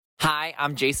Hi,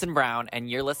 I'm Jason Brown, and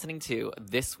you're listening to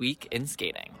This Week in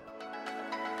Skating.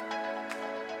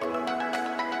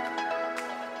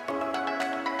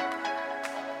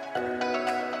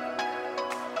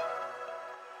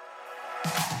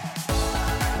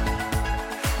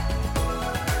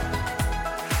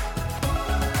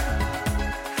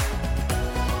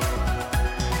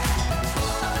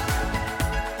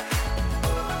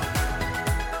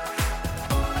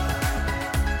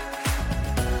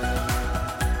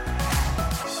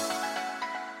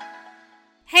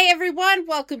 Hey everyone,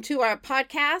 welcome to our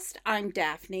podcast. I'm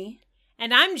Daphne.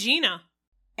 And I'm Gina.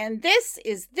 And this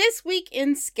is This Week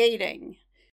in Skating.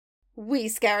 We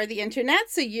scour the internet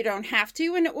so you don't have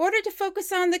to in order to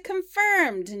focus on the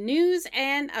confirmed news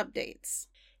and updates.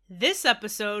 This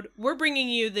episode, we're bringing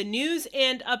you the news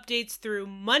and updates through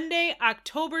Monday,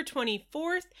 October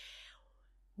 24th.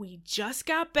 We just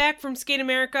got back from Skate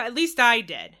America. At least I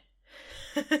did.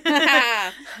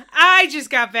 I just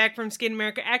got back from Skate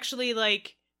America. Actually,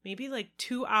 maybe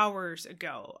 2 hours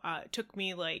ago. It took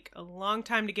me a long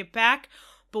time to get back,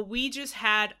 but we just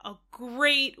had a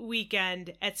great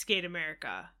weekend at Skate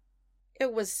America.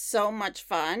 It was so much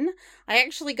fun. I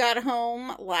actually got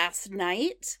home last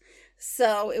night,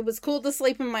 so it was cool to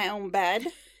sleep in my own bed.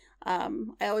 I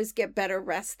always get better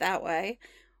rest that way.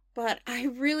 But I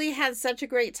really had such a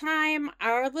great time.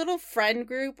 Our little friend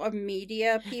group of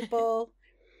media people,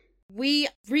 we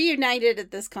reunited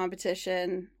at this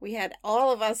competition. We had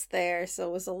all of us there, so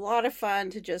it was a lot of fun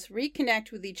to just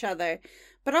reconnect with each other,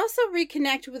 but also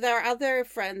reconnect with our other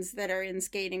friends that are in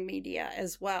skating media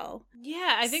as well.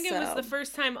 Yeah, I think it was the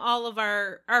first time all of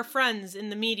our friends in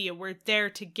the media were there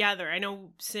together. I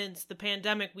know since the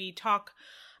pandemic we talk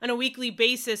on a weekly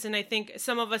basis, and I think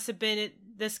some of us have been at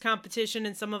this competition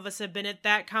and some of us have been at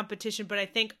that competition, but I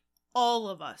think all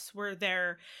of us were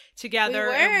there together.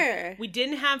 We were. We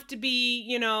didn't have to be,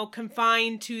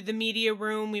 confined to the media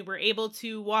room. We were able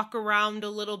to walk around a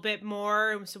little bit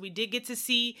more. So we did get to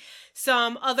see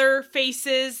some other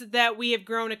faces that we have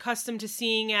grown accustomed to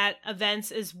seeing at events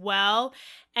as well.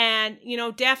 And,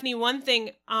 Daphne, one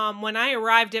thing, when I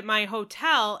arrived at my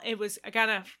hotel, I got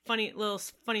a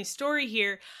funny story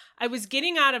here. I was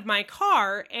getting out of my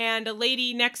car and a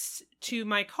lady next to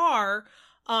my car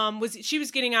she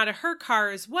was getting out of her car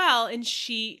as well,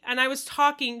 and I was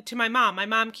talking to my mom. My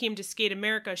mom came to Skate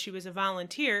America. She was a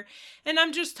volunteer, and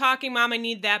I'm just talking, Mom, I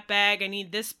need that bag. I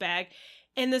need this bag.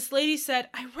 And this lady said,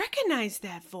 I recognize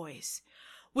that voice.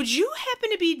 Would you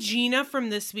happen to be Gina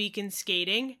from This Week in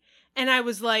Skating? And I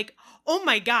was like, oh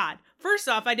my God. First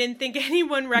off, I didn't think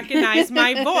anyone recognized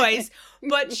my voice,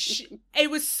 but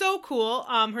it was so cool.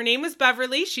 Her name was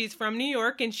Beverly. She's from New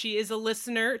York, and she is a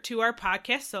listener to our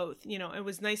podcast. So, it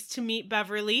was nice to meet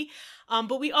Beverly.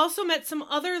 But we also met some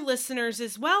other listeners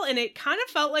as well, and it kind of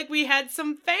felt like we had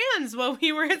some fans while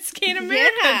we were at Skate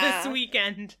America this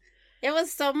weekend. It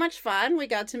was so much fun. We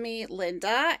got to meet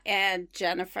Linda and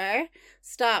Jennifer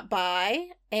stopped by,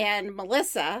 and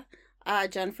Melissa,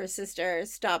 Jennifer's sister,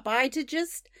 stopped by to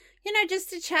just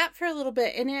to chat for a little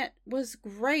bit. And it was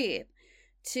great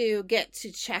to get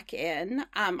to check in.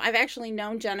 I've actually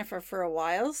known Jennifer for a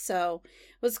while, so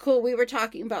it was cool. We were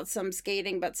talking about some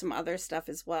skating, but some other stuff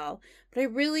as well. But I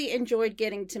really enjoyed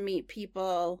getting to meet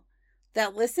people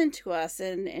that listen to us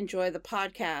and enjoy the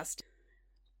podcast.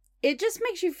 It just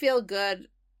makes you feel good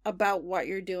about what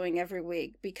you're doing every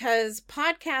week, because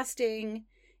podcasting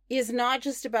is not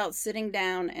just about sitting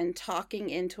down and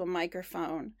talking into a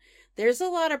microphone. There's a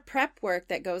lot of prep work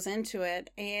that goes into it,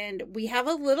 and we have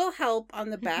a little help on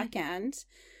the back end,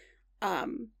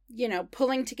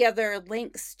 pulling together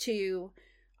links to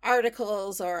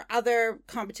articles or other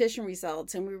competition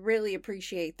results, and we really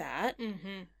appreciate that.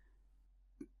 Mm-hmm.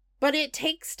 But it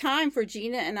takes time for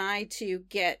Gina and I to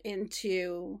get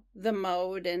into the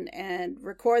mode and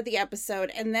record the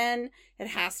episode, and then it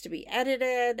has to be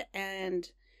edited, and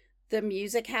the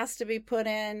music has to be put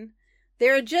in.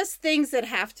 There are just things that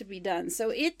have to be done. So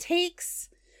it takes,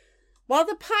 while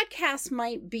the podcast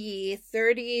might be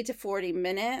 30 to 40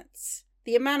 minutes,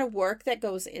 the amount of work that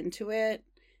goes into it,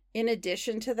 in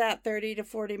addition to that 30 to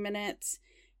 40 minutes,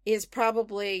 is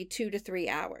probably 2 to 3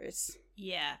 hours.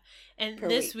 Yeah. And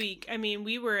this week,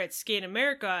 we were at Skate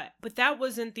America, but that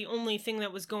wasn't the only thing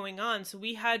that was going on. So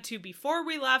we had to, before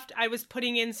we left, I was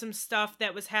putting in some stuff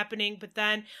that was happening. But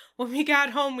then when we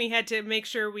got home, we had to make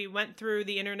sure we went through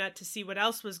the internet to see what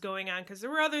else was going on, because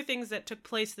there were other things that took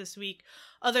place this week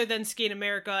other than Skate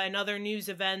America and other news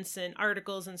events and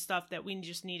articles and stuff that we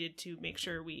just needed to make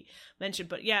sure we mentioned.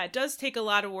 But yeah, it does take a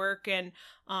lot of work. And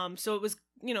so it was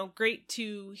great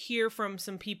to hear from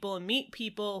some people and meet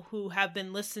people who have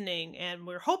been listening. And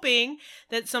we're hoping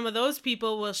that some of those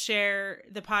people will share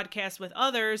the podcast with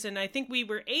others. And I think we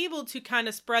were able to kind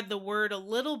of spread the word a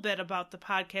little bit about the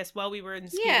podcast while we were in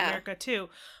Skate America too.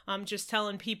 Just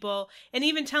telling people and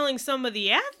even telling some of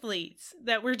the athletes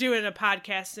that we're doing a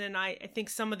podcast. And I think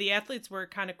some of the athletes were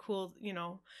kind of cool,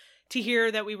 to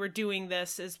hear that we were doing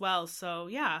this as well. So,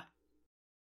 yeah.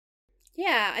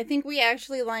 Yeah, I think we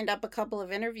actually lined up a couple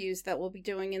of interviews that we'll be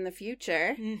doing in the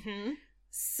future. Mm-hmm.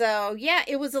 So, yeah,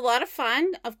 it was a lot of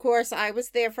fun. Of course, I was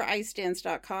there for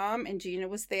icedance.com and Gina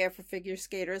was there for Figure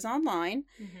Skaters Online.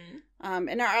 Mm-hmm.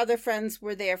 And our other friends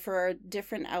were there for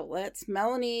different outlets.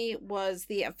 Melanie was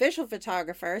the official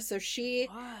photographer, so she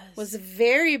was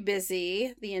very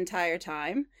busy the entire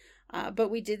time. But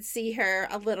we did see her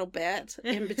a little bit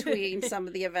in between some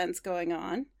of the events going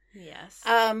on. Yes.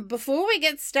 Before we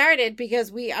get started, because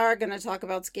we are going to talk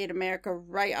about Skate America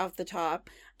right off the top,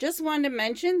 just wanted to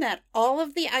mention that all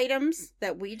of the items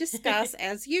that we discuss,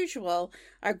 as usual,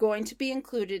 are going to be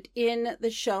included in the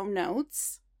show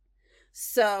notes.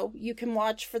 So you can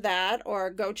watch for that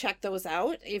or go check those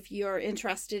out if you're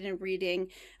interested in reading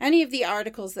any of the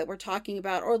articles that we're talking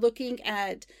about or looking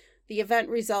at the event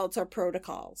results or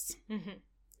protocols. Mm-hmm.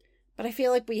 But I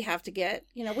feel like we have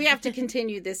to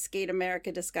continue this Skate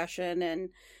America discussion. And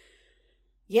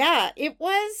yeah, it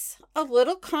was a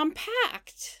little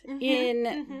compact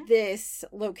in this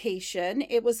location.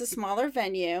 It was a smaller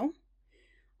venue.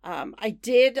 I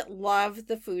did love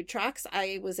the food trucks.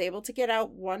 I was able to get out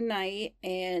one night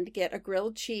and get a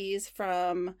grilled cheese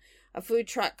from a food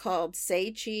truck called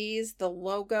Say Cheese. The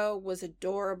logo was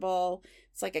adorable.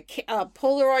 It's like a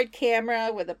Polaroid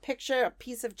camera with a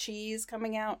piece of cheese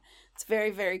coming out. It's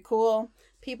very, very cool.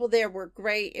 People there were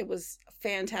great. It was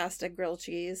fantastic grilled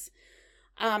cheese.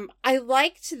 I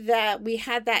liked that we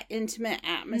had that intimate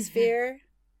atmosphere.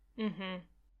 Mm-hmm.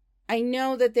 I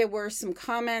know that there were some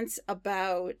comments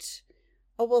about,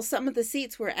 some of the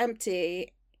seats were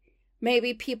empty.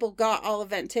 Maybe people got all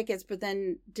event tickets, but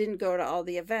then didn't go to all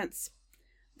the events.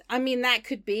 I mean, that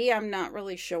could be. I'm not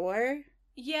really sure.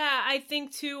 Yeah, I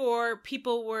think too, or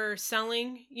people were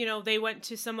selling, they went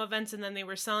to some events and then they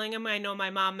were selling them. I know my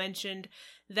mom mentioned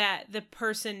that the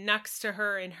person next to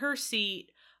her in her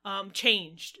seat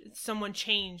changed. Someone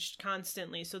changed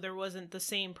constantly. So there wasn't the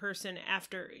same person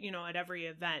after, at every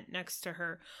event next to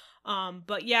her.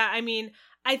 But yeah, I mean,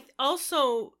 I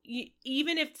also,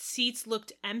 even if seats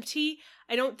looked empty,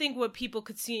 I don't think what people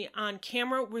could see on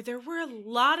camera where there were a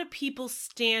lot of people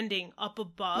standing up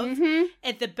above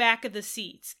at the back of the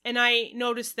seats. And I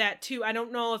noticed that too. I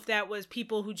don't know if that was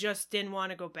people who just didn't want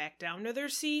to go back down to their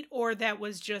seat or that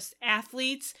was just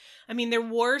athletes. I mean, there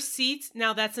were seats.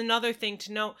 Now that's another thing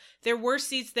to note. There were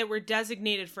seats that were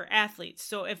designated for athletes.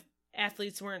 So if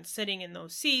athletes weren't sitting in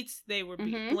those seats, they would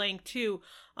be blank too.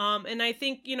 And I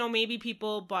think, maybe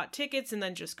people bought tickets and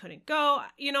then just couldn't go,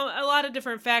 a lot of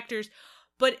different factors,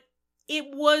 but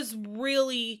it was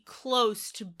really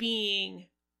close to being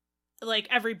like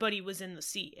everybody was in the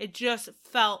seat. It just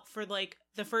felt for like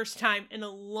the first time in a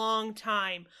long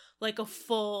time, like a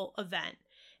full event.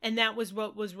 And that was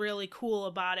what was really cool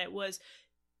about it was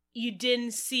you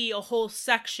didn't see a whole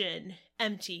section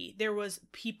empty. There was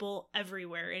people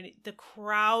everywhere and the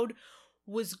crowd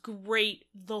was great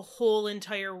the whole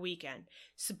entire weekend,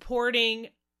 supporting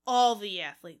all the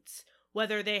athletes,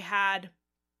 whether they had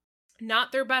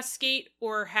not their best skate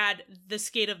or had the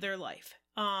skate of their life.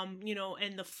 And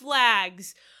the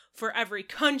flags for every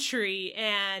country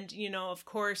and, of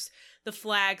course, the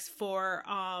flags for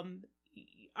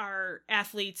our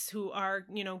athletes who are,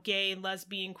 gay,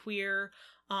 lesbian, queer,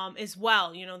 as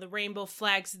well, the rainbow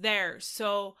flags there.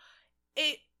 So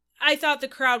I thought the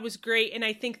crowd was great. And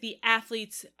I think the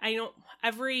athletes,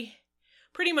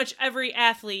 pretty much every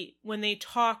athlete, when they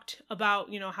talked about,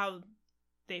 how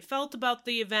they felt about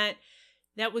the event,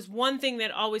 that was one thing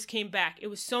that always came back. It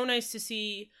was so nice to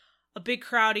see a big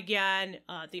crowd again.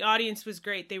 The audience was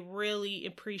great. They really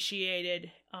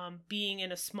appreciated being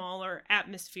in a smaller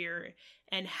atmosphere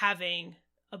and having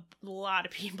a lot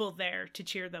of people there to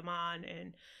cheer them on.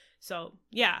 And so,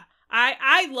 yeah,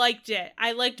 I liked it.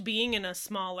 I liked being in a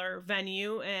smaller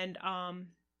venue and,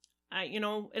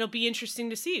 it'll be interesting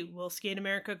to see. Will Skate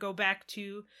America go back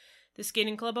to the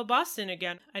Skating Club of Boston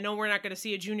again? I know we're not going to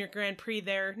see a Junior Grand Prix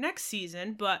there next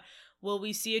season, but will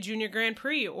we see a Junior Grand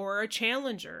Prix or a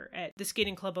Challenger at the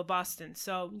Skating Club of Boston?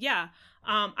 So, yeah,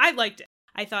 I liked it.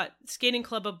 I thought Skating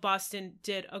Club of Boston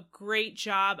did a great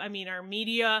job. I mean, our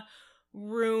media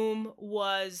room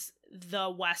was the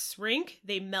West rink.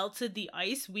 They melted the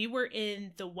ice. We were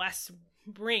in the West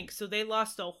rink, so they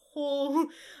lost a whole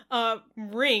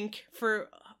rink for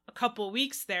a couple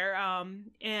weeks there.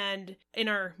 And in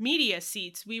our media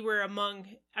seats, we were among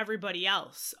everybody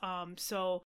else.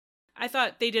 So I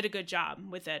thought they did a good job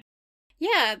with it.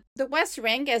 Yeah, the West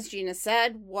Rink, as Gina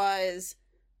said, was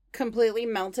completely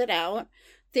melted out.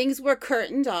 Things were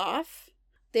curtained off.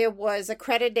 There was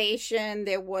accreditation.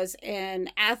 There was an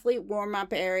athlete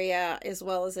warm-up area as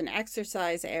well as an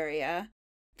exercise area.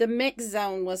 The mix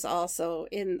zone was also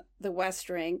in the West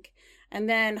Rink. And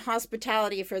then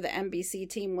hospitality for the NBC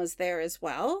team was there as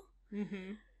well.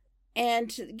 Mm-hmm.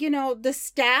 And, you know, the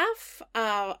staff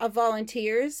of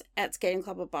volunteers at Skating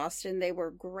Club of Boston, they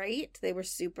were great. They were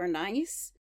super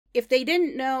nice. If they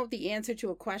didn't know the answer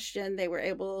to a question, they were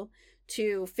able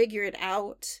to figure it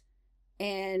out.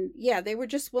 And, yeah, they were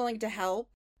just willing to help.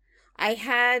 I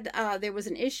had, there was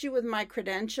an issue with my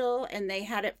credential, and they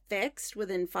had it fixed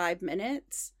within 5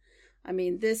 minutes. I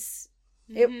mean,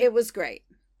 it was great.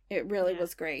 It really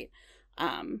was great.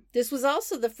 This was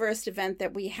also the first event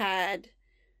that we had,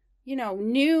 you know,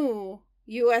 new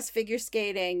U.S. figure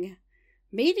skating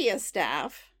media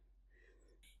staff.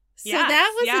 So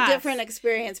that was a different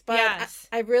experience, but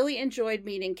I really enjoyed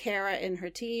meeting Kara and her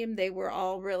team. They were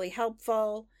all really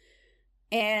helpful,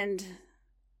 and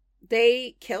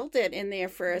they killed it in their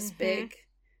first big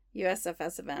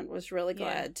USFS event. Was really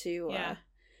glad to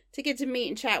get to meet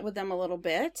and chat with them a little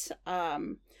bit.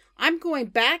 I'm going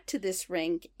back to this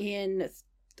rink in,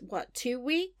 2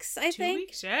 weeks, I think? 2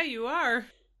 weeks, yeah, you are.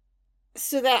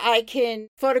 So that I can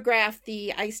photograph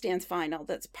the ice dance final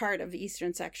that's part of the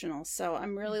Eastern Sectional. So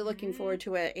I'm really looking forward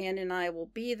to it. Ann and I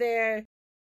will be there.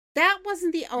 That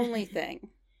wasn't the only thing.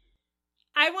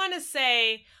 I want to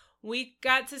say we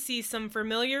got to see some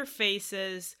familiar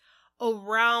faces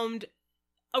around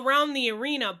the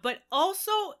arena, but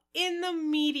also in the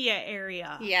media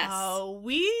area. Yes.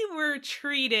 We were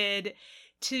treated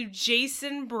to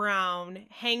Jason Brown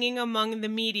hanging among the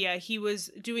media. He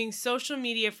was doing social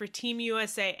media for Team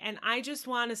USA, and I just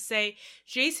want to say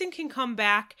Jason can come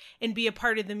back and be a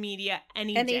part of the media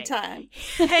anytime.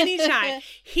 Anytime.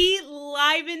 He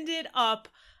livened it up.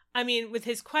 I mean, with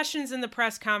his questions in the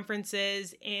press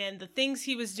conferences and the things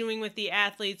he was doing with the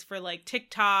athletes for like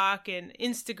TikTok and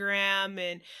Instagram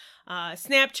and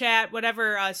Snapchat,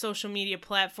 whatever social media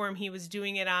platform he was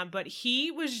doing it on. But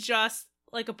he was just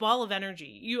like a ball of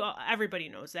energy. Everybody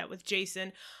knows that with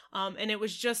Jason. And it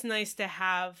was just nice to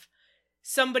have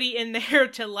somebody in there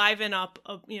to liven up,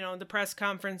 the press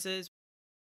conferences.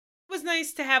 It was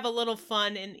nice to have a little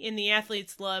fun, and the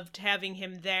athletes loved having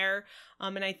him there.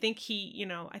 And I think he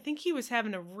was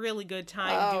having a really good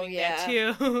time doing that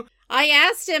too. I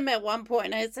asked him at one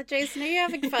point, I said, Jason, are you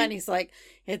having fun? He's like,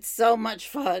 it's so much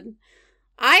fun.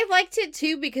 I liked it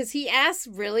too because he asked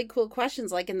really cool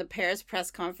questions, like in the Paris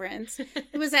press conference.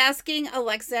 He was asking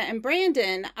Alexa and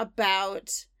Brandon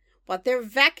about what their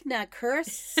Vecna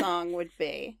curse song would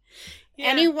be. Yeah.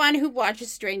 Anyone who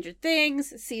watches Stranger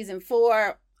Things, season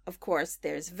 4, of course,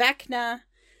 there's Vecna,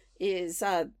 is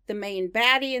the main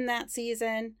baddie in that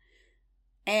season.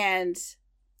 And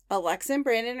Alexa and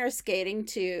Brandon are skating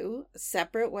to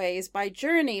Separate Ways by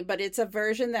Journey, but it's a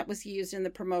version that was used in the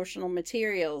promotional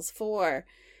materials for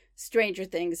Stranger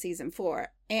Things season 4.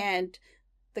 And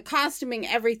the costuming,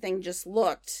 everything just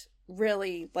looked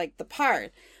really like the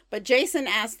part. But Jason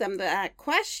asked them that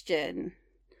question,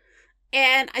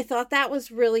 and I thought that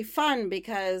was really fun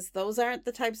because those aren't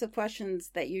the types of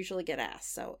questions that usually get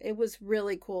asked. So it was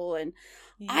really cool, and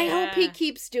I hope he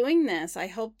keeps doing this. I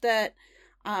hope that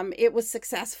it was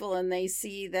successful and they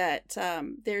see that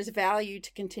there's value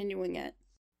to continuing it.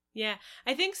 Yeah,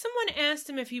 I think someone asked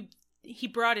him if he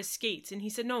brought his skates, and he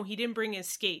said no, he didn't bring his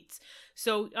skates.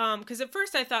 So because at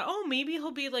first I thought, oh, maybe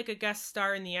he'll be like a guest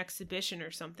star in the exhibition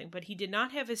or something, but he did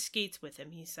not have his skates with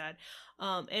him, he said.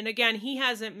 And again, he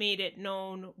hasn't made it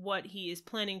known what he is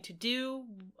planning to do.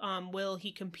 Will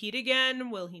he compete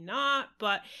again? Will he not?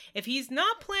 But if he's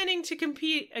not planning to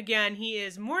compete again, he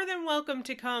is more than welcome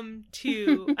to come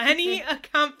to any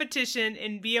competition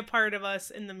and be a part of us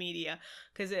in the media,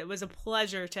 because it was a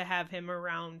pleasure to have him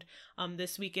around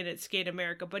this weekend at Skate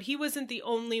America. But he wasn't the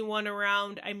only one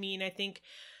around. I mean, I think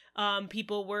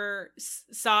people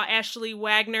saw Ashley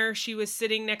Wagner. She was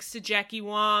sitting next to Jackie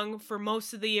Wong for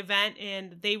most of the event,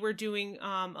 and they were doing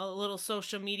a little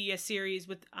social media series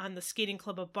on the Skating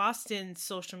Club of Boston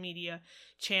social media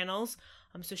channels.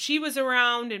 So she was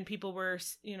around and people were,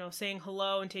 saying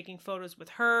hello and taking photos with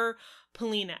her.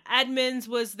 Polina Edmonds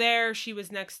was there. She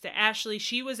was next to Ashley.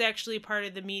 She was actually part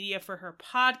of the media for her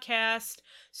podcast.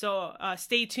 So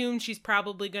stay tuned. She's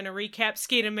probably going to recap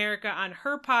Skate America on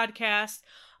her podcast.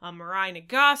 Mirai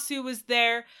Nagasu was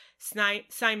there.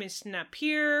 Simon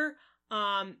Napier.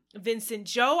 Vincent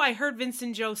Joe. I heard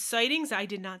Vincent Joe's sightings. I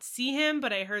did not see him,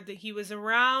 but I heard that he was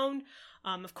around.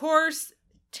 Of course,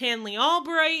 Tanley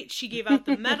Albright. She gave out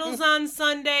the medals on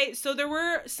Sunday. So there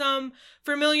were some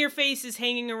familiar faces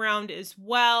hanging around as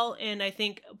well. And I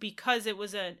think because it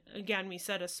was we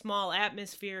said a small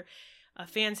atmosphere,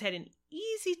 fans had an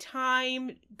easy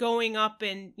time going up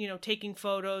and, taking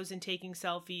photos and taking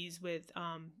selfies with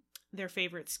their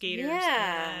favorite skaters.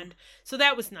 Yeah. And so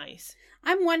that was nice.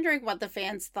 I'm wondering what the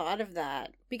fans thought of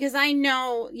that, because I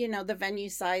know, the venue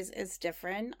size is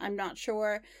different. I'm not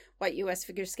sure what U.S.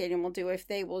 Figure Skating will do if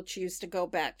they will choose to go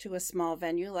back to a small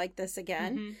venue like this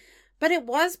again. Mm-hmm. But it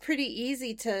was pretty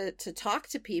easy to talk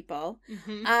to people.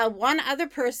 Mm-hmm. One other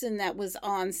person that was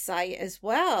on site as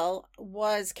well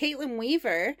was Caitlin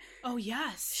Weaver. Oh,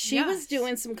 yes. She was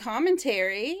doing some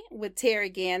commentary with Terry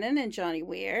Gannon and Johnny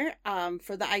Weir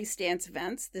for the Ice Dance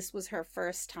events. This was her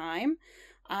first time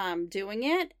doing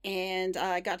it, and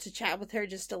I got to chat with her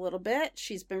just a little bit.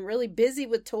 She's been really busy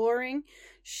with touring.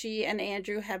 She and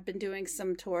Andrew have been doing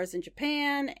some tours in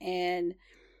Japan, and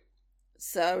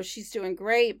so she's doing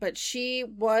great, but she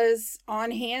was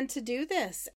on hand to do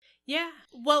this. Yeah.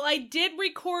 Well, I did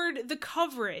record the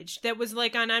coverage that was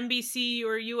like on NBC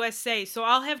or USA, so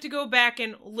I'll have to go back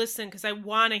and listen because I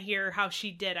want to hear how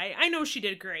she did. I know she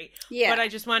did great, but I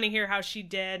just want to hear how she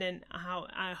did and how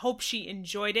I hope she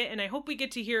enjoyed it, and I hope we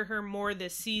get to hear her more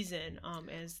this season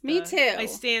as the Me too.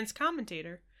 Ice Dance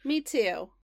commentator. Me too.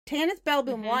 Tanith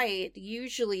Belbin White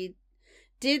usually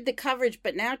did the coverage,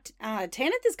 but now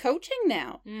Tanith is coaching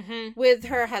now with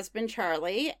her husband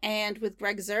Charlie, and with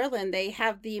Greg Zerlin they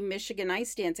have the Michigan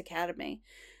Ice Dance Academy.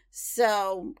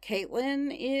 So Caitlin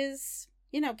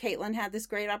had this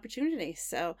great opportunity,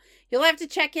 so you'll have to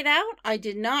check it out. I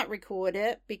did not record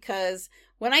it because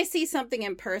when I see something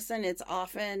in person, it's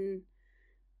often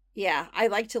I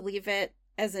like to leave it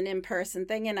as an in-person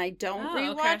thing, and I don't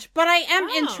rewatch, but I am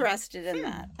interested in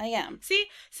that. I am. See,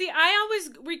 I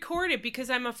always record it because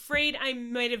I'm afraid I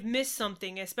might have missed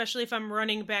something, especially if I'm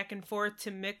running back and forth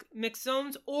to mix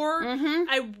zones, or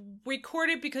I record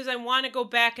it because I want to go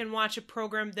back and watch a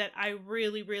program that I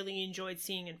really, really enjoyed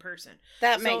seeing in person.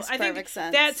 That makes perfect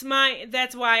sense.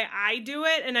 That's why I do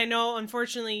it, and I know,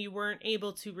 unfortunately, you weren't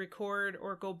able to record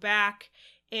or go back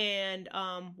and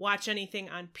watch anything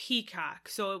on Peacock,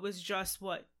 so it was just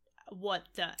what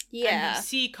the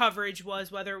NBC coverage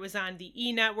was, whether it was on the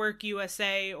E! Network,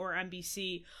 USA, or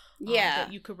NBC,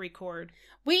 that you could record.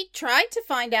 We tried to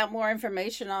find out more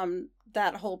information on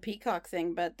that whole Peacock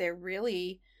thing, but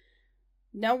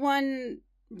no one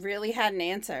really had an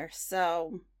answer,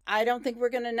 so I don't think we're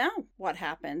gonna know what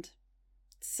happened.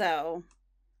 So,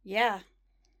 yeah.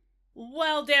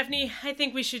 Well, Daphne, I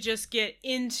think we should just get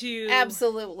into...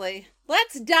 Absolutely.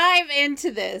 Let's dive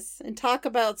into this and talk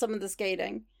about some of the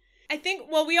skating. I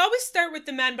think, we always start with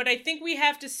the men, but I think we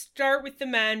have to start with the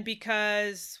men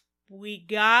because we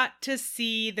got to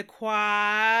see the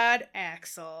quad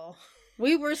axel.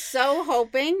 We were so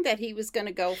hoping that he was going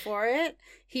to go for it.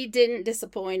 He didn't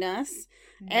disappoint us.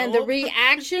 Nope. And the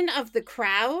reaction of the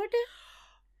crowd...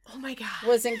 Oh my God.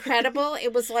 Was incredible.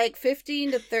 It was like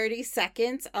 15 to 30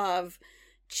 seconds of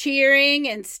cheering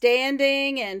and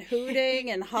standing and hooting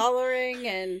and hollering,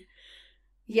 and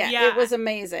it was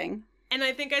amazing. And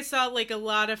I think I saw like a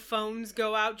lot of phones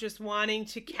go out just wanting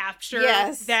to capture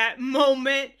Yes. that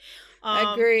moment.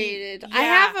 Agreed. I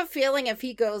have a feeling if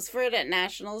he goes for it at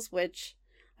Nationals, which,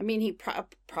 I mean, he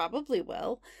probably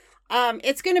will,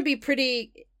 it's going to be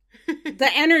pretty,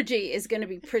 the energy is going to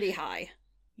be pretty high.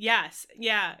 Yes,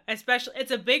 yeah, especially, it's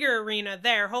a bigger arena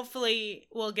there. Hopefully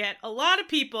we'll get a lot of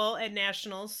people at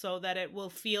Nationals so that it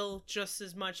will feel just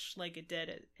as much like it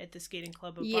did at the Skating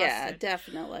Club of Boston. Yeah,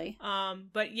 definitely.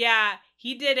 But yeah,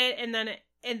 he did it, and then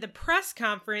in the press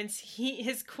conference,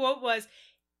 his quote was,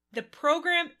 "The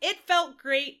program, it felt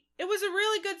great. It was a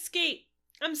really good skate.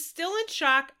 I'm still in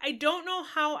shock. I don't know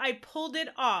how I pulled it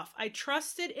off. I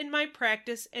trusted in my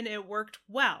practice and it worked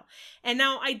well." And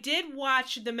now I did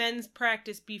watch the men's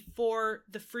practice before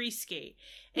the free skate,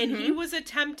 and he was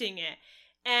attempting it.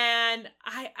 And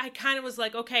I kind of was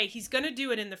like, okay, he's going to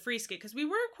do it in the free skate, because we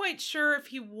weren't quite sure if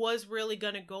he was really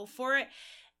going to go for it.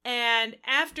 And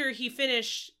after he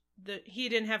finished, he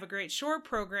didn't have a great short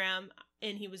program,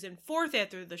 and he was in fourth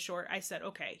after the short, I said,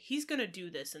 okay, he's going to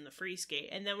do this in the free skate.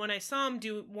 And then when I saw him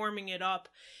warming it up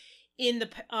in the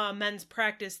men's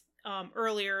practice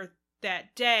earlier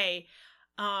that day,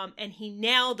 and he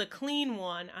nailed a clean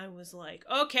one. I was like,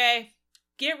 okay,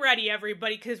 get ready,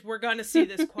 everybody, because we're going to see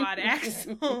this quad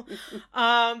axel.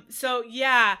 So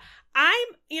yeah,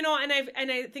 and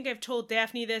I think I've told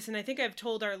Daphne this, and I think I've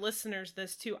told our listeners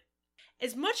this too.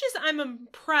 As much as I'm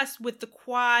impressed with the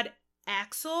quad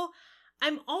axel,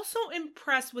 I'm also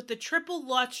impressed with the triple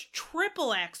Lutz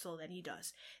triple axel that he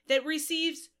does, that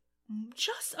receives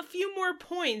just a few more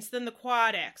points than the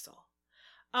quad axel.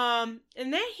 And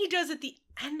that he does at the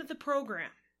end of the program.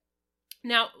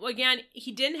 Now, again,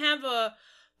 he didn't have a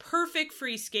perfect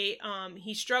free skate.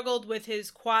 He struggled with his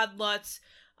quad Lutz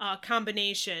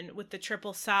combination with the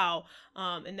triple sow,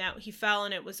 and that he fell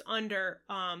and it was under.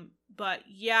 But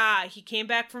yeah, he came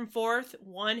back from fourth,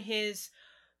 won his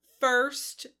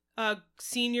first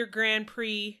senior Grand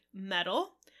Prix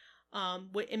medal,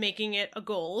 making it a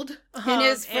gold in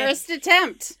his first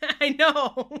attempt. I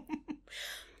know.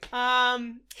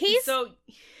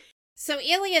 So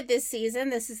Ilya this season,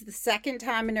 this is the second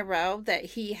time in a row that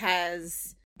he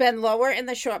has been lower in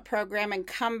the short program and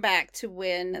come back to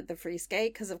win the free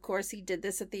skate, because of course he did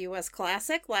this at the US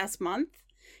Classic last month.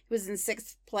 He was in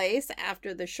 6th place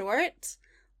after the short.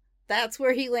 That's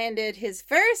where he landed his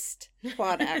first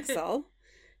quad axel,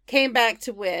 came back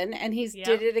to win, and he's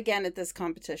did it again at this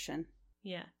competition.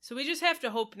 Yeah. So we just have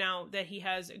to hope now that he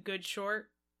has a good short,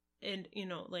 and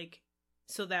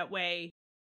so that way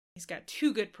he's got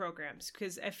 2 good programs,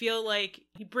 because I feel like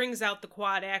he brings out the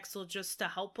quad axle just to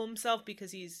help himself,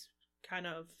 because he's kind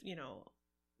of,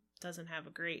 doesn't have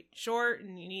a great short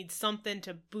and he needs something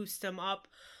to boost him up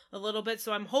a little bit.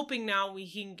 So I'm hoping now we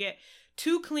can get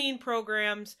 2 clean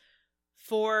programs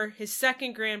for his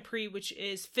second Grand Prix, which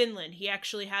is Finland. He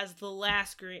actually has the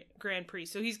last Grand Prix.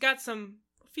 So he's got a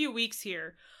few weeks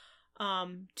here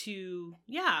to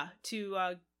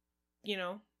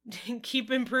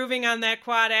keep improving on that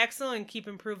quad axle and keep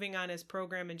improving on his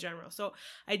program in general. So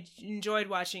I enjoyed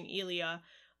watching Ilya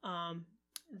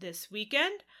this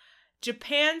weekend.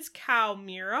 Japan's Kao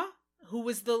Mura, who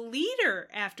was the leader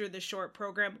after the short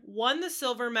program, won the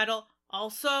silver medal,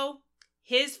 also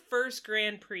his first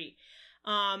Grand Prix.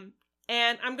 And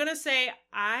I'm going to say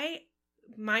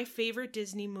my favorite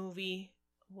Disney movie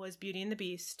was Beauty and the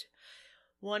Beast.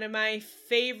 One of my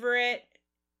favorite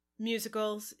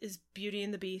musicals is Beauty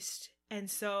and the Beast. And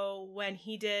so when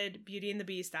he did Beauty and the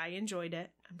Beast, I enjoyed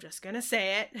it. I'm just going to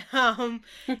say it. And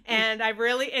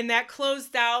that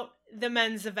closed out the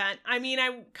men's event. I mean,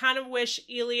 I kind of wish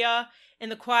Ilya and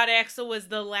the quad axle was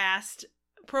the last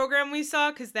program we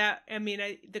saw, because the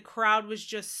crowd was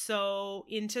just so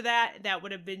into that. That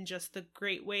would have been just the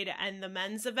great way to end the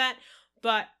men's event.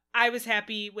 But I was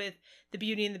happy with the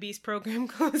Beauty and the Beast program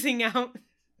closing out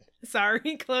the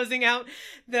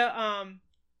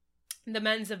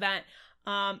men's event.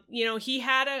 He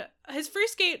had his free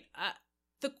skate,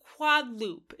 the quad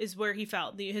loop is where he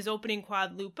fell, his opening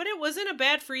quad loop, but it wasn't a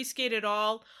bad free skate at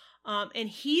all. And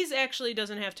he's actually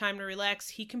doesn't have time to relax.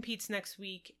 He competes next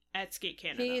week at Skate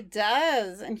Canada. He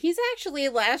does. And he's actually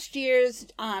last year's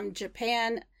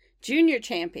Japan junior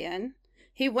champion.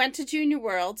 He went to Junior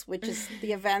Worlds, which is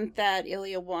the event that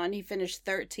Ilya won. He finished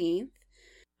 13th.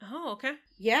 Oh, okay.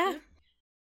 Yeah.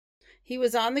 He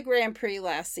was on the Grand Prix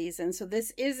last season, so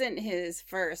this isn't his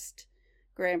first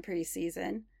Grand Prix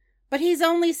season. But he's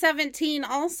only 17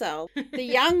 also. The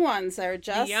young ones are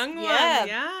just... The young ones,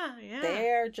 yeah.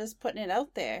 They're just putting it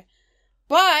out there.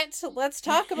 But let's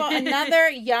talk about another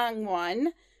young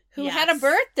one who had a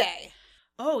birthday.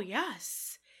 Oh,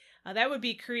 yes. That would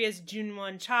be Korea's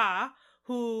Junwon Cha,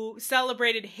 who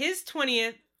celebrated his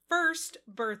 21st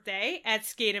birthday at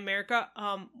Skate America.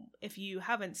 If you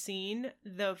haven't seen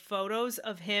the photos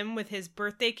of him with his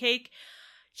birthday cake,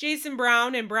 Jason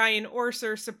Brown and Brian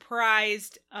Orser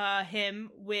surprised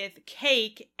him with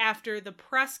cake after the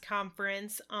press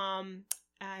conference.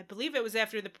 I believe it was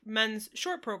after the men's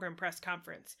short program press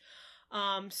conference.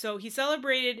 So he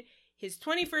celebrated his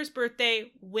 21st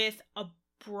birthday with a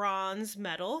bronze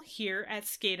medal here at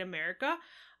Skate America.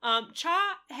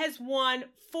 Cha has won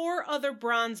 4 other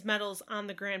bronze medals on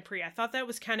the Grand Prix. I thought that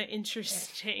was kind of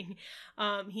interesting.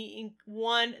 He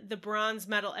won the bronze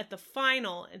medal at the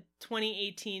final in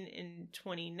 2018 and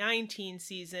 2019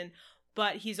 season,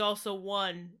 but he's also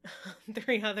won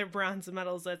 3 other bronze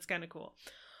medals. That's kind of cool.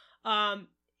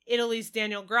 Italy's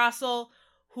Daniel Grassel,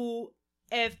 who,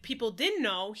 if people didn't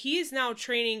know, he is now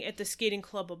training at the Skating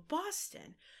Club of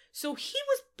Boston. So he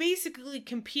was basically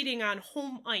competing on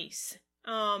home ice.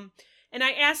 And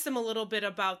I asked him a little bit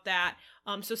about that.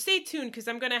 So stay tuned, because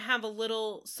I'm going to have a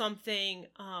little something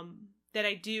that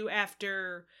I do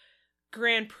after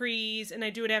Grand Prix and I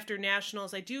do it after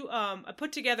nationals, I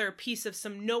put together a piece of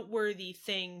some noteworthy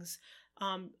things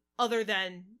other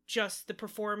than just the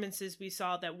performances we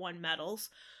saw that won medals.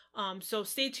 So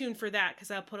stay tuned for that,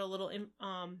 because I'll put a little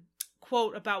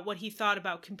quote about what he thought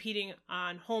about competing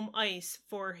on home ice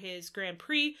for his Grand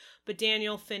Prix. But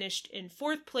Daniel finished in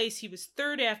 4th place. He was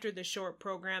 3rd after the short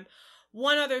program.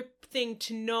 One other thing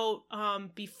to note,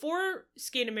 before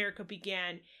Skate America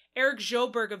began, Eric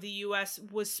Joberg of the U.S.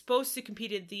 was supposed to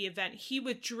compete in the event. He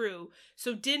withdrew.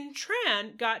 So Din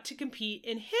Tran got to compete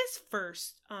in his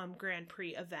first Grand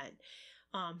Prix event.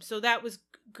 So that was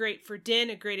great for Din,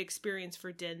 a great experience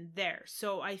for Din there.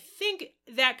 So I think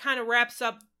that kind of wraps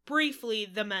up briefly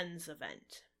the men's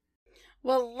event.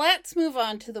 Well, let's move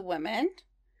on to the women.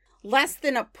 Less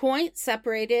than a point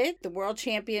separated the world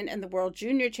champion and the world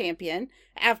junior champion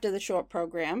after the short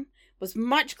program. Was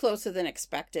much closer than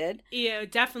expected. Yeah,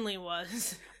 it definitely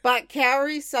was. But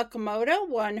Kaori Sakamoto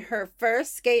won her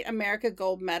first Skate America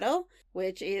gold medal,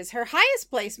 which is her highest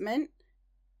placement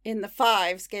in the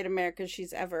 5 Skate Americas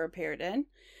she's ever appeared in.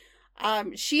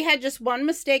 She had just one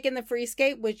mistake in the free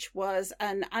skate, which was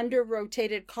an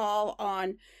under-rotated call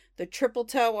on the triple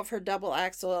toe of her double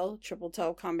axel triple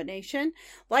toe combination.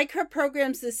 Like her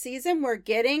programs this season, we're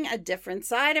getting a different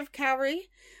side of Kaori.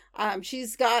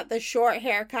 She's got the short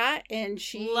haircut, and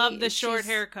love the short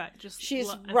haircut. She's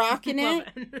rocking it.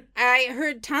 I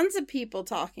heard tons of people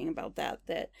talking about that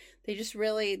they just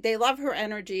really, they love her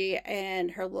energy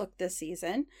and her look this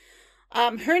season.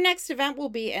 Her next event will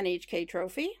be NHK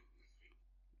Trophy.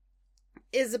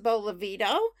 Isabel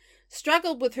Levito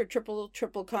struggled with her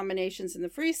triple combinations in the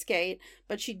free skate,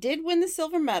 but she did win the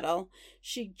silver medal.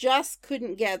 She just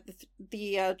couldn't get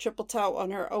the triple toe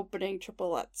on her opening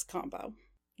triplets combo.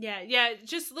 Yeah, it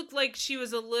just looked like she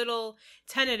was a little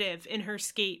tentative in her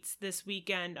skates this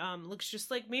weekend. Looks just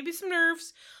like maybe some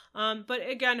nerves. But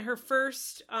again, her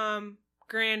first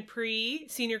Grand Prix,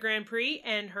 Senior Grand Prix,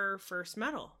 and her first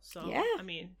medal. So, yeah. I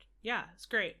mean, yeah, it's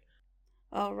great.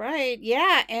 All right,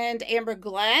 yeah, and Amber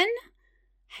Glenn,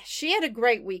 she had a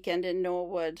great weekend in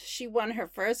Norwood. She won her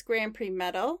first Grand Prix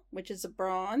medal, which is a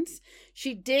bronze.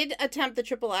 She did attempt the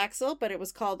triple axel, but it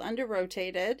was called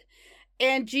under-rotated.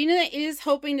 And Gina is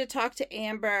hoping to talk to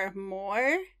Amber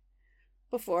more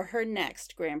before her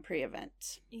next Grand Prix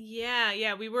event.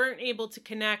 Yeah, we weren't able to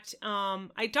connect.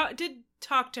 I did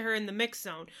talk to her in the mix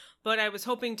zone, but I was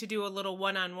hoping to do a little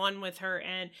one-on-one with her,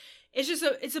 and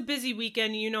it's a busy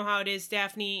weekend. You know how it is,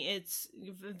 Daphne. It's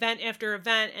event after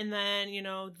event, and then,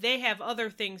 they have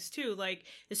other things too. Like,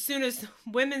 as soon as the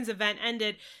women's event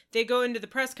ended, they go into the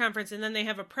press conference, and then they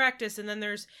have a practice, and then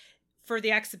there's for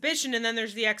the exhibition, and then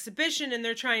there's the exhibition, and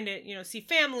they're trying to, see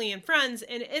family and friends,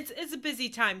 and it's a busy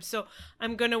time. So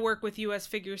I'm going to work with US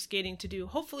Figure Skating to do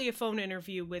hopefully a phone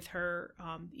interview with her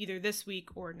either this week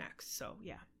or next. So,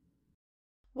 yeah.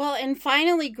 Well, and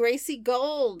finally, Gracie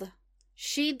Gold.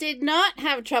 She did not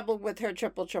have trouble with her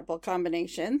triple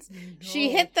combinations. No. She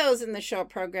hit those in the short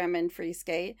program and free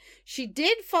skate. She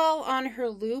did fall on her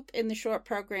loop in the short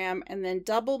program and then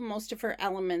doubled most of her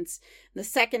elements in the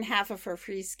second half of her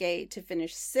free skate to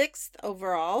finish 6th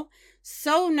overall.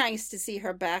 So nice to see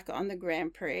her back on the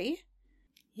Grand Prix.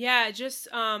 Yeah, just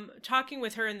talking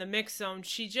with her in the mix zone,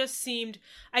 she just seemed,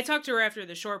 I talked to her after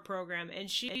the short program,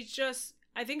 and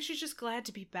I think she's just glad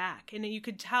to be back. And you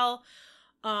could tell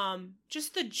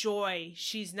just the joy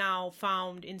she's now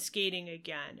found in skating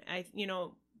again.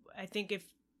 I think if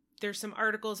there's some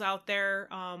articles out there,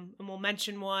 and we'll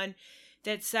mention one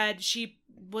that said she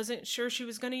wasn't sure she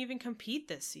was going to even compete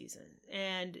this season,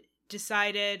 and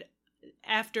decided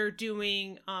after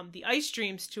doing the Ice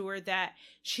Dreams tour that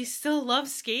she still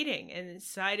loves skating and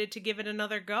decided to give it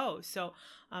another go. So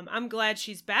I'm glad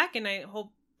she's back, and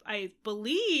I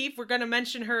believe we're going to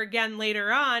mention her again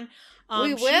later on.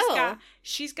 We will.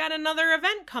 She's got another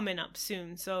event coming up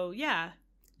soon. So, yeah.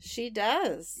 She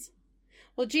does.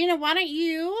 Well, Gina, why don't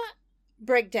you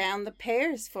break down the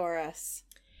pairs for us?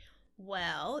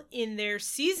 Well, in their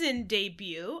season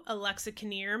debut, Alexa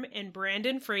Knierim and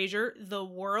Brandon Fraser, the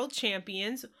world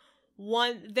champions,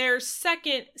 won their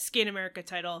second Skate America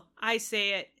title. I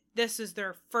say it, this is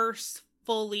their first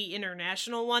fully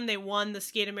international one. They won the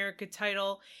Skate America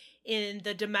title in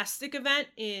the domestic event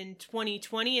in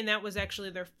 2020, and that was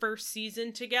actually their first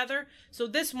season together. So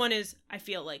this one is, I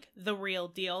feel like, the real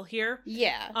deal here.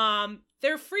 Yeah.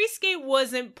 Their free skate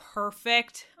wasn't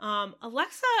perfect.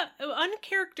 Alexa,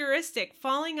 uncharacteristic,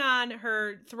 falling on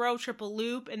her throw triple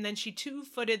loop, and then she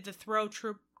two-footed the throw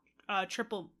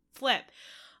triple flip.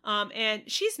 And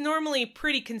she's normally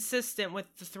pretty consistent with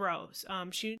the throws.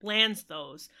 She lands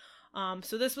those.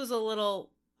 So this was a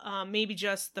little maybe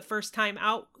just the first time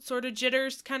out sort of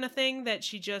jitters kind of thing, that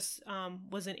she just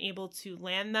wasn't able to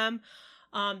land them.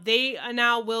 They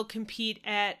now will compete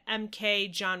at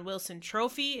MK John Wilson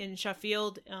Trophy in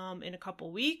Sheffield in a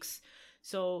couple weeks.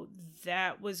 So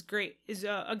that was great.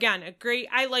 Again, a great,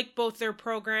 I like both their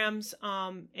programs.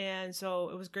 And so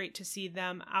it was great to see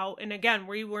them out. And again,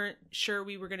 we weren't sure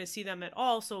we were going to see them at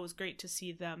all. So it was great to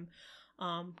see them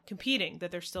competing,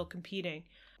 that they're still competing.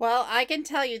 Well, I can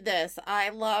tell you this. I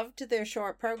loved their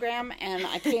short program, and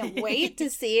I can't wait to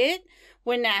see it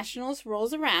when Nationals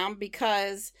rolls around,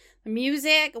 because the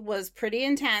music was pretty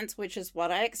intense, which is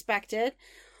what I expected.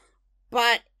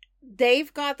 But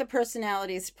they've got the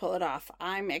personalities to pull it off.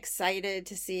 I'm excited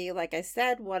to see, like I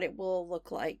said, what it will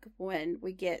look like when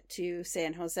we get to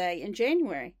San Jose in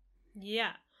January.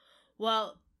 Yeah.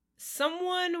 Well,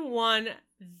 someone won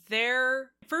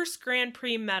their first Grand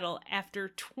Prix medal after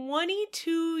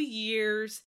 22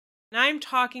 years. And I'm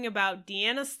talking about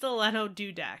Deanna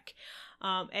Stiletto-Dudek.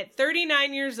 At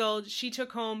 39 years old, she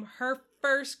took home her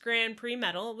first Grand Prix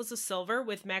medal. It was a silver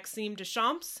with Maxime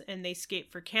Deschamps, and they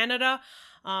skate for Canada.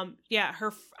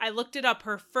 I looked it up.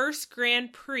 Her first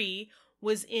Grand Prix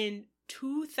was in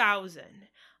 2000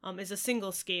 as a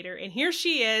single skater. And here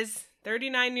she is,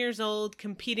 39 years old,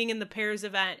 competing in the pairs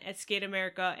event at Skate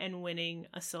America and winning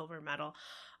a silver medal.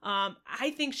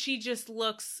 I think she just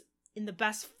looks in the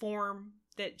best form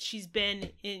that she's been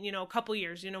in, a couple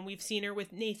years. We've seen her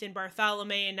with Nathan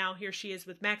Bartholomew, and now here she is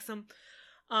with Maxim.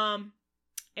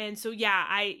 And so,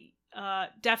 I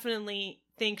definitely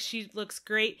think she looks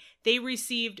great. They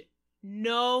received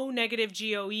no negative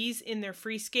GOEs in their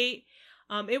free skate.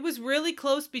 It was really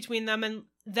close between them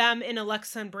and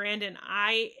Alexa and Brandon.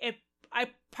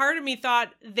 Part of me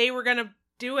thought they were going to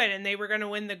do it and they were going to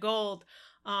win the gold.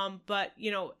 But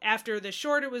after the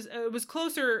short, it was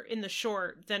closer in the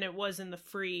short than it was in the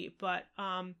free. But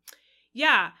and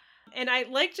I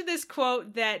liked this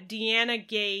quote that Deanna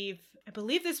gave. I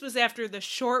believe this was after the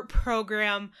short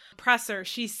program presser.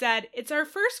 She said, "It's our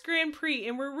first Grand Prix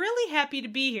and we're really happy to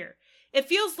be here. It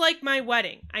feels like my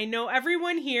wedding. I know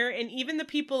everyone here, and even the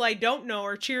people I don't know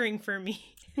are cheering for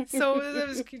me."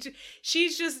 So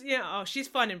she's just, she's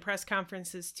fun in press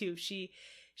conferences too.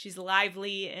 She's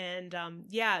lively, and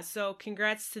so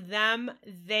congrats to them.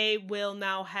 They will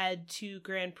now head to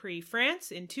Grand Prix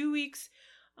France in 2 weeks,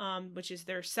 which is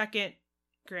their second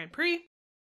Grand Prix.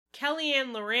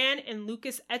 Kellyanne Laurent and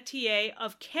Lucas Etier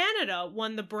of Canada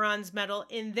won the bronze medal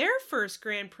in their first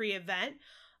Grand Prix event.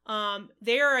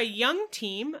 They are a young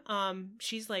team.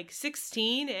 She's like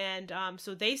 16, and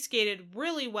so they skated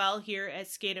really well here at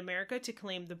Skate America to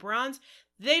claim the bronze.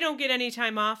 They don't get any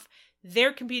time off.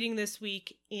 They're competing this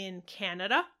week in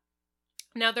Canada.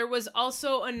 Now, there was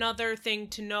also another thing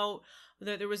to note,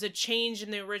 that there was a change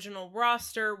in the original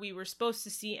roster. We were supposed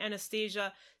to see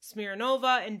Anastasia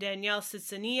Smirnova and Danielle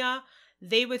Sitsania.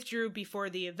 They withdrew before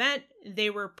the event.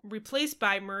 They were replaced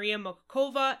by Maria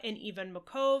Makova and Ivan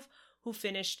Makov, who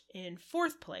finished in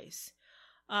 4th place.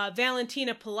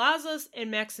 Valentina Palazos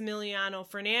and Maximiliano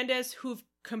Fernandez, who've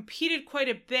competed quite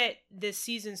a bit this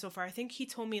season so far. I think he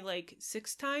told me like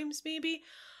 6 times maybe.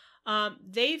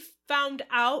 They found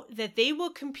out that they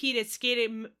will compete at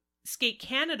Skate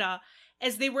Canada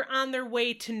as they were on their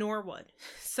way to Norwood.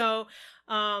 So,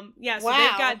 so they've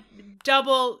got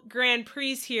double Grand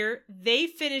Prix here. They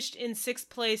finished in 6th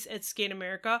place at Skate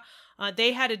America.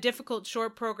 They had a difficult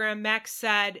short program. Max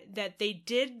said that they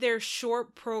did their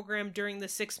short program during the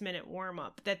 6-minute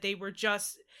warm-up, that they were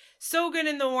just so good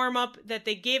in the warm-up that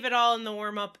they gave it all in the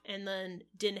warm-up and then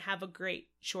didn't have a great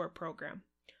short program.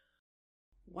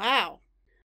 Wow.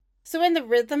 So in the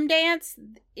rhythm dance,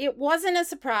 it wasn't a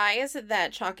surprise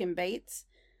that Chalk and Bates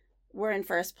were in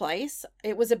 1st place.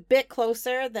 It was a bit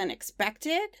closer than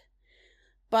expected,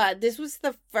 but this was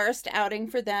the first outing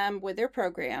for them with their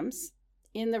programs.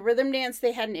 In the rhythm dance,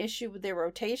 they had an issue with their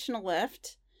rotational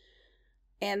lift,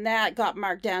 and that got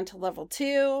marked down to level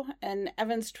 2, and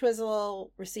Evans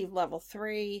Twizzle received level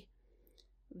 3.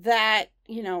 That,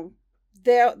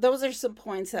 those are some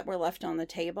points that were left on the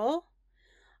table.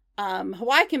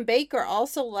 Hawaii Baker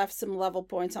also left some level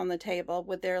points on the table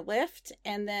with their lift,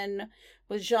 and then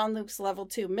with Jean-Luc's level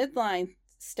 2 midline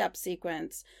step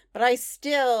sequence. But I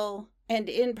still, and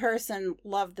in person,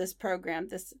 love this program,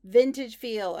 this vintage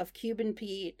feel of Cuban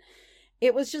Pete.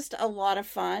 It was just a lot of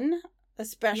fun,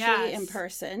 especially in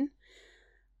person.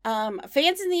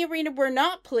 Fans in the arena were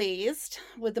not pleased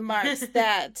with the marks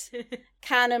that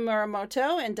Kana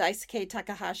Muramoto and Daisuke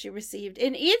Takahashi received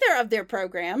in either of their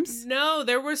programs. No,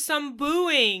 there was some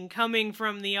booing coming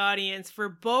from the audience for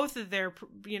both of their,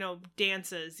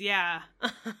 dances. Yeah.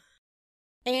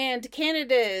 And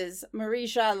Canada's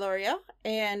Marie-Josée Loriot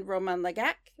and Romain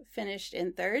Legac finished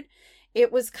in third.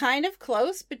 It was kind of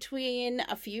close between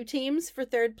a few teams for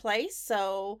third place,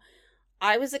 so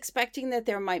I was expecting that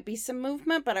there might be some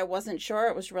movement, but I wasn't sure.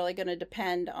 It was really going to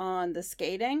depend on the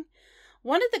skating.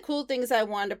 One of the cool things I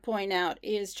wanted to point out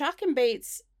is Chalk and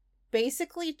Bates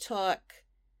basically took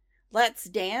Let's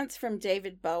Dance from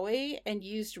David Bowie and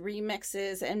used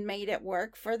remixes and made it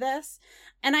work for this.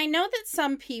 And I know that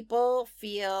some people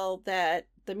feel that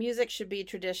the music should be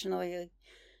traditionally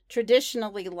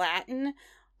Latin,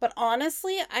 but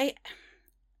honestly, I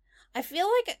feel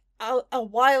like a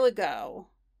while ago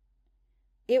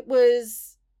it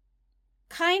was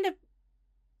kind of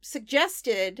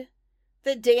suggested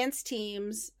that dance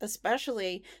teams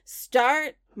especially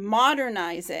start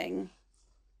modernizing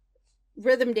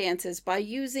rhythm dances by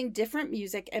using different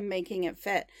music and making it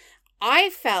fit. I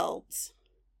felt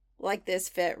like this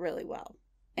fit really well,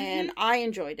 and I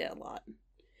enjoyed it a lot.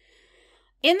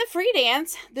 In the free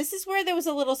dance, this is where there was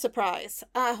a little surprise.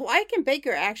 Wyke and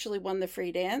Baker actually won the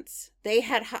free dance. They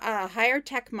had higher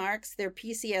tech marks. Their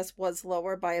PCS was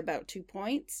lower by about 2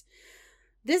 points.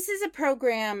 This is a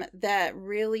program that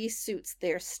really suits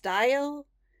their style.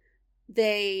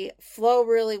 They flow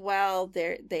really well.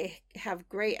 They have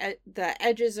great, the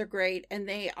edges are great, and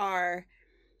they are,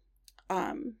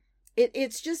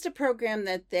 it's just a program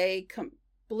that they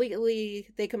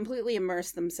completely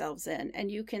immerse themselves in,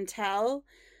 and you can tell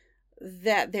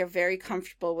that they're very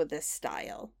comfortable with this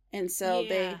style, and so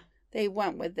they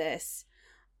went with this.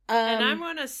 And I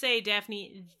want to say,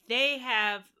 Daphne, they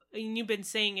have, and you've been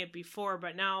saying it before,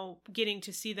 but now getting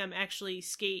to see them actually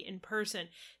skate in person,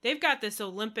 they've got this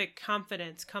Olympic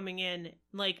confidence coming in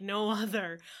like no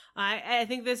other. I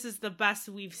think this is the best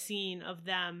we've seen of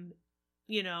them,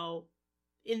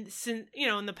 in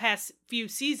the past few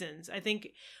seasons. I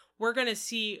think we're going to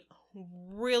see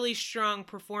really strong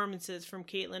performances from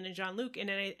Caitlin and Jean-Luc, and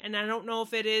I don't know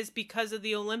if it is because of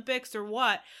the Olympics or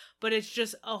what, but it's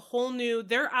just a whole new,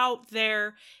 they're out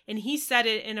there, and he said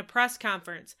it in a press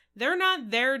conference, they're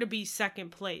not there to be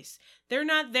second place, they're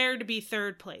not there to be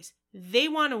third place, they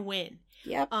want to win.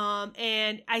 Yep.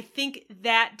 And I think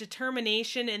that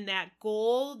determination and that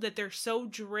goal that they're so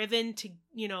driven to,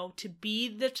 to be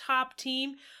the top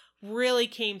team really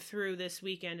came through this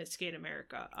weekend at Skate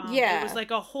America. It was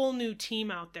like a whole new team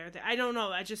out there. I don't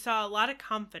know. I just saw a lot of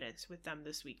confidence with them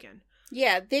this weekend.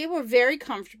 Yeah, they were very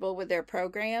comfortable with their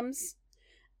programs.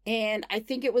 And I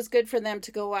think it was good for them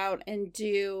to go out and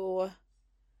do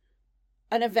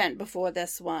an event before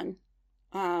this one.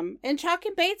 And Chalk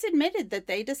and Bates admitted that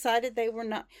they decided they were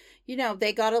not,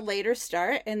 they got a later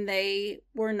start and they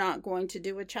were not going to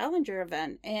do a challenger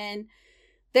event. And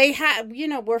they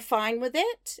were fine with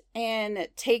it and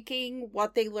taking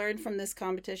what they learned from this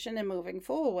competition and moving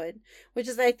forward, which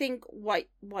is, I think, what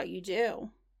you do.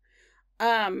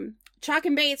 Chalk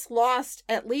and Bates lost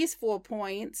at least 4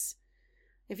 points,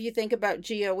 if you think about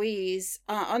GOEs,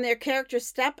 on their character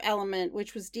step element,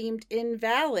 which was deemed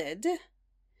invalid.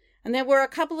 And there were a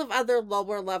couple of other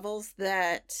lower levels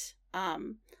that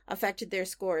affected their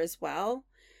score as well.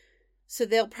 So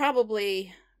they'll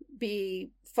probably be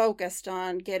focused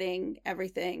on getting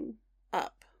everything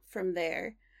up from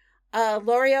there.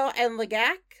 Loriot and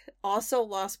Legac also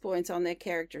lost points on their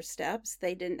character steps.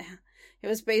 It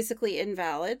was basically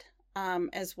invalid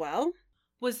as well.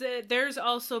 Was it theirs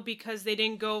also because they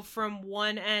didn't go from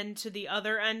one end to the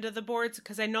other end of the boards?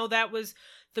 Because I know that was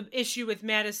the issue with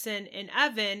Madison and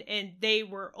Evan, and they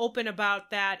were open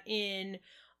about that in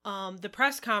the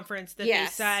press conference that They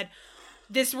said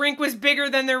this rink was bigger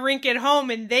than their rink at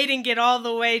home, and they didn't get all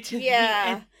the way to the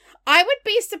end. I would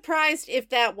be surprised if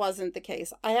that wasn't the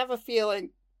case. I have a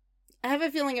feeling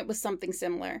it was something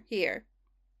similar here.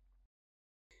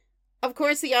 Of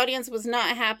course, the audience was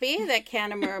not happy that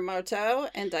Kana Muramoto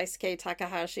and Daisuke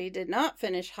Takahashi did not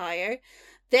finish higher.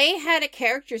 They had a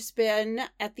character spin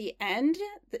at the end.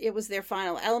 It was their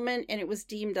final element, and it was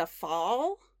deemed a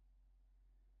fall.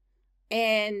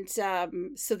 And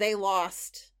so they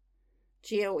lost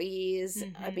GOEs.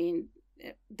 I mean,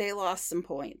 they lost some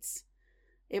points.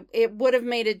 It would have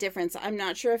made a difference. I'm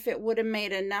not sure if it would have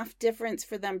made enough difference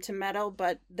for them to medal,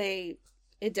 but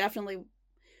it definitely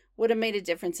would have made a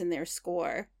difference in their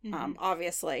score,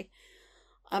 obviously.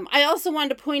 I also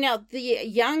wanted to point out the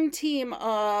young team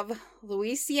of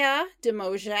Louisia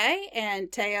Demoget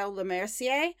and Theo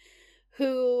Lemercier,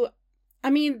 who,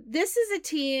 this is a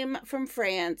team from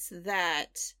France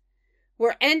that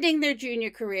were ending their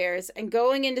junior careers and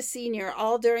going into senior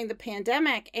all during the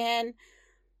pandemic. And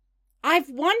I've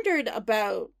wondered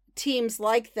about teams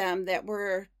like them that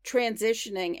were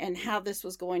transitioning and how this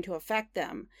was going to affect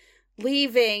them.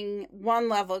 leaving one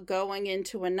level going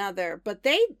into another. But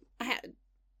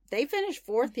they finished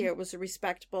fourth here. It was a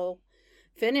respectable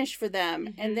finish for them.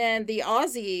 Mm-hmm. And then the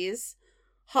Aussies,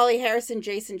 Holly Harrison,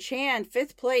 Jason Chan,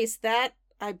 5th place. That,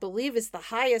 I believe, is the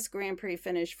highest Grand Prix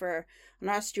finish for an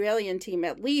Australian team,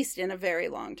 at least in a very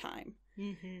long time.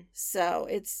 Mm-hmm. So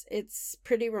it's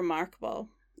pretty remarkable.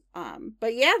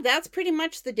 But yeah, that's pretty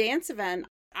much the dance event.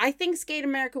 I think Skate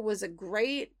America was a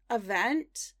great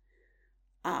event.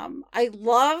 I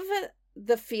love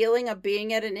the feeling of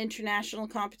being at an international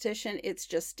competition. It's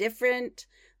just different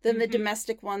than the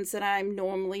domestic ones that I'm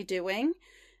normally doing.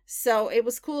 So it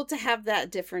was cool to have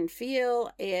that different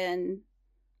feel and,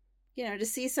 you know, to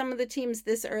see some of the teams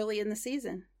this early in the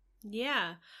season.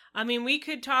 Yeah. I mean, we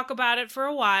could talk about it for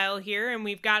a while here, and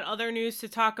we've got other news to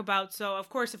talk about. So, of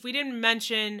course, if we didn't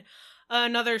mention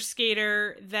another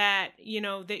skater that, you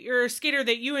know, that you're a skater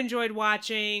that you enjoyed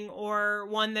watching, or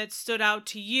one that stood out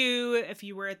to you if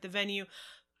you were at the venue,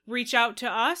 reach out to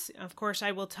us. Of course,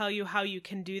 I will tell you how you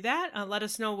can do that. Let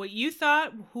us know what you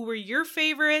thought, who were your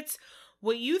favorites,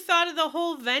 what you thought of the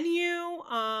whole venue,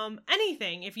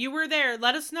 anything. If you were there,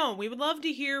 let us know. We would love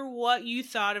to hear what you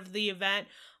thought of the event,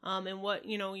 and what,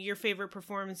 you know, your favorite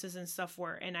performances and stuff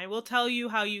were. And I will tell you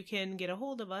how you can get a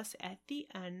hold of us at the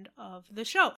end of the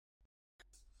show.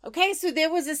 Okay, so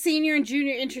there was a senior and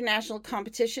junior international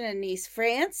competition in Nice,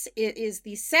 France. It is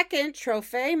the second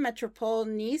Trophée Métropole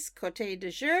Nice Côte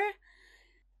d'Azur.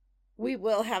 We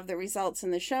will have the results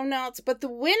in the show notes, but the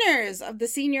winners of the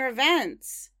senior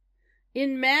events: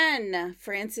 in men,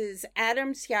 France's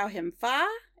Adam Xiao-Him-Fa.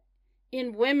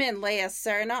 In women, Leah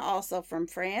Serna, also from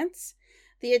France.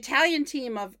 The Italian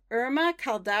team of Irma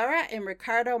Caldara and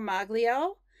Riccardo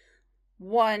Maglio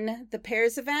won the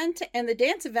pairs event, and the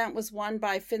dance event was won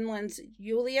by Finland's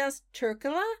Julia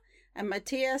Turkula and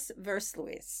Matthias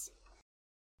Versluis.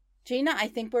 Gina, I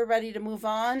think we're ready to move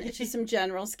on to some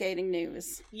general skating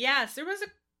news. Yes, there was a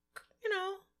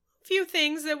few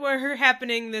things that were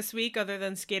happening this week other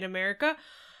than Skate America.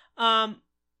 I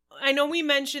know we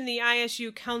mentioned the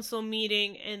ISU council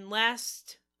meeting in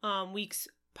last week's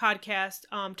podcast,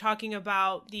 talking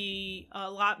about the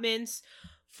allotments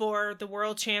for the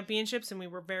World Championships, and we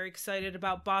were very excited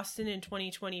about Boston in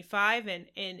 2025. And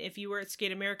if you were at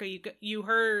Skate America, you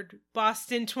heard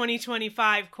Boston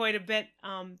 2025 quite a bit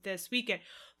this weekend.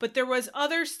 But there was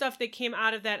other stuff that came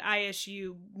out of that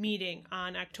ISU meeting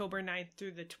on October 9th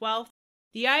through the 12th.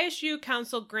 The ISU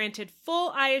Council granted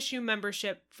full ISU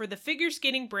membership for the figure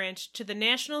skating branch to the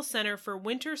National Center for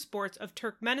Winter Sports of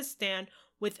Turkmenistan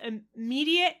with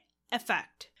immediate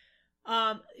effect.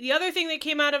 The other thing that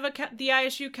came out of the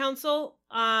ISU Council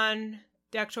on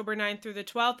the October 9th through the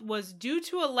 12th was, due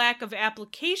to a lack of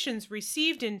applications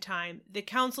received in time, the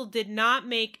Council did not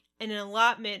make an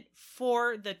allotment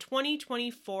for the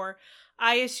 2024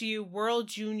 ISU World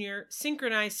Junior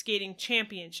Synchronized Skating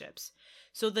Championships.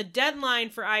 So the deadline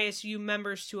for ISU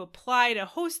members to apply to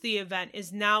host the event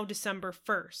is now December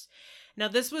 1st. Now,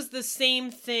 this was the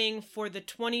same thing for the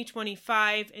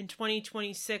 2025 and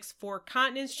 2026 Four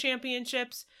Continents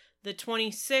Championships, the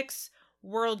 26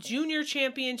 World Junior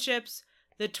Championships,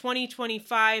 the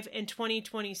 2025 and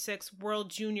 2026 World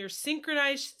Junior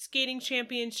Synchronized Skating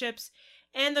Championships,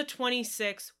 and the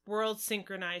 26 World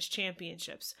Synchronized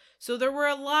Championships. So there were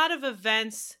a lot of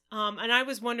events, and I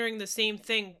was wondering the same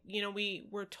thing. You know, we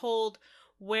were told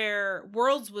where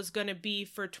Worlds was going to be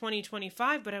for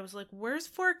 2025, but I was like, where's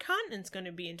Four Continents going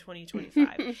to be in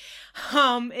 2025?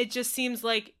 It just seems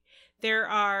like there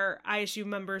are ISU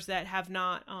members that have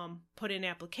not put in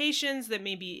applications that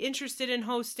may be interested in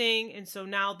hosting, and so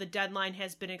now the deadline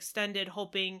has been extended,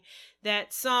 hoping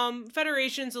that some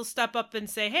federations will step up and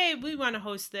say, hey, we want to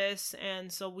host this,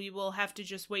 and so we will have to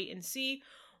just wait and see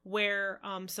where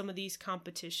some of these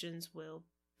competitions will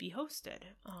be hosted.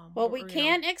 Well, we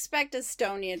can't expect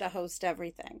Estonia to host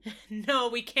everything. No,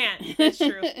 we can't. That's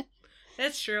true.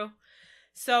 That's true.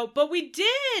 So, but we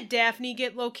did, Daphne,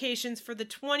 get locations for the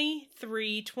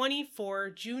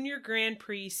 23-24 Junior Grand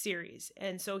Prix Series.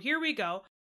 And so here we go.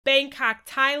 Bangkok,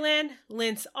 Thailand.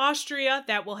 Linz, Austria.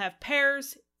 That will have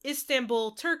pairs.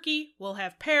 Istanbul, Turkey will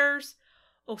have pairs.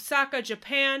 Osaka,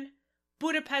 Japan.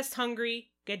 Budapest, Hungary.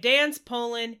 Gdansk,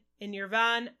 Poland. And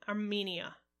Yerevan,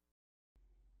 Armenia.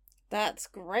 That's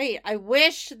great. I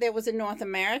wish there was a North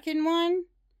American one,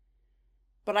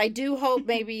 but I do hope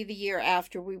maybe the year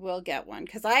after we will get one,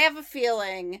 because I have a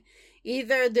feeling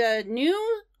either the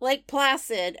new Lake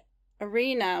Placid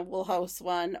Arena will host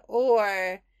one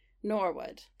or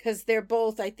Norwood, because they're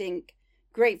both, I think,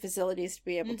 great facilities to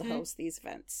be able to host these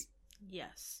events.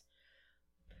 Yes.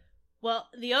 Well,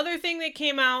 the other thing that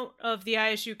came out of the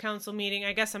ISU council meeting,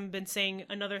 I guess I've been saying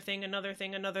another thing,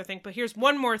 but here's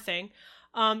one more thing.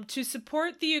 To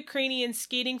support the Ukrainian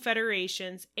skating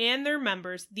federations and their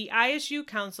members, the ISU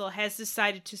council has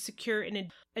decided to secure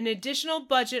an additional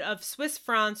budget of Swiss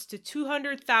francs to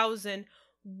 200,000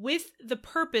 with the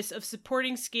purpose of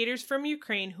supporting skaters from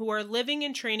Ukraine who are living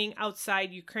and training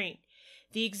outside Ukraine.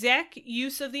 The exact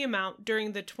use of the amount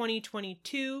during the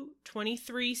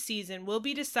 2022-23 season will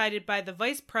be decided by the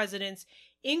vice presidents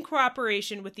in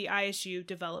cooperation with the ISU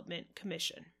Development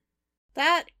Commission.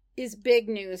 That is big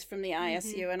news from the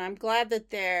ISU, and I'm glad that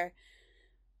they're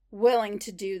willing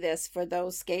to do this for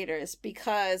those skaters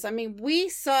because, I mean, we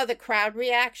saw the crowd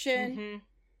reaction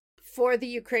for the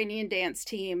Ukrainian dance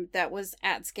team that was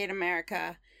at Skate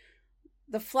America.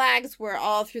 The flags were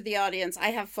all through the audience. I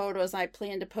have photos I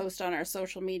plan to post on our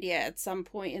social media at some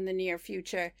point in the near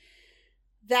future.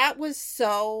 That was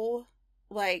so,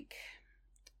 like,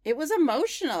 it was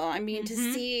emotional. I mean, to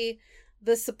see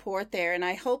the support there. And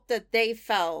I hope that they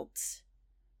felt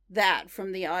that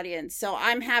from the audience. So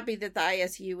I'm happy that the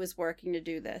ISU is working to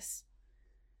do this.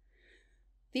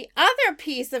 The other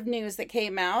piece of news that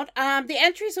came out, the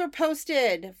entries were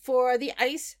posted for the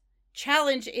Ice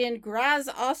Challenge in Graz,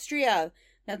 Austria.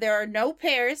 Now, there are no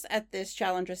pairs at this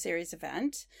Challenger Series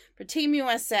event. For Team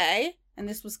USA, and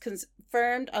this was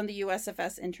confirmed on the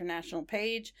USFS International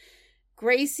page,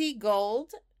 Gracie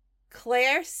Gold,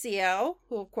 Claire Seo,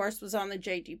 who of course was on the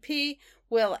JGP,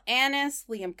 Will Annis,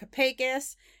 Liam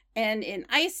Kapakis, and in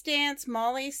ice dance,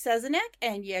 Molly Sezenek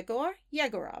and Yegor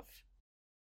Yegorov.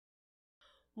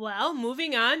 Well,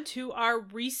 moving on to our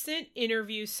recent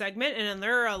interview segment, and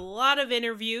there are a lot of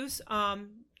interviews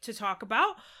to talk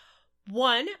about.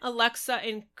 One, Alexa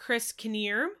and Chris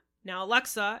Kinnearm. Now,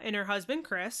 Alexa and her husband,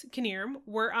 Chris Kinnearm,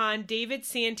 were on David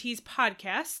Santee's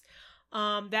podcast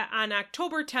that on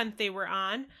October 10th they were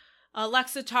on.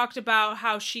 Alexa talked about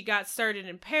how she got started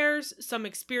in pairs, some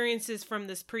experiences from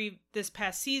this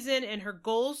past season, and her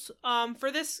goals for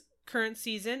this current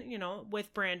season,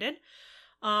 with Brandon.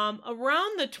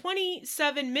 Around the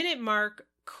 27-minute mark,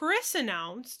 Chris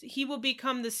announced he will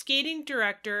become the skating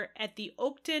director at the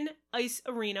Oakton Ice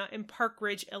Arena in Park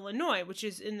Ridge, Illinois, which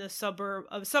is in the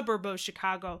suburb of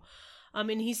Chicago.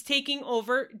 And he's taking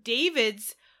over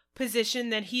David's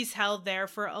position that he's held there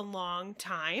for a long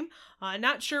time.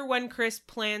 Not sure when Chris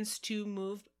plans to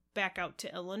move back out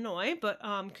to Illinois, but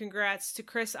congrats to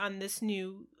Chris on this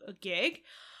new gig.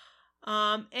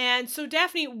 And so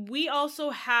Daphne, we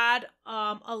also had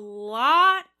a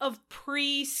lot of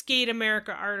pre-Skate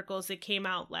America articles that came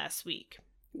out last week.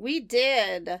 We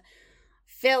did.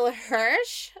 Phil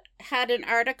Hirsch had an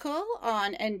article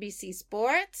on NBC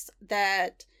Sports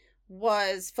that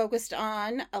was focused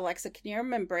on Alexa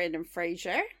Kinnearm and Brandon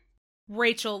Frazier.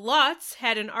 Rachel Lutz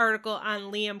had an article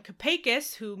on Liam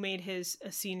Kapakis, who made his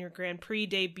senior Grand Prix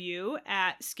debut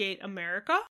at Skate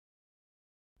America.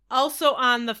 Also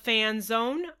on the Fan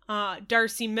Zone,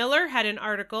 Darcy Miller had an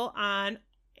article on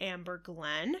Amber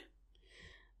Glenn.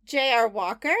 J.R.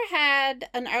 Walker had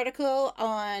an article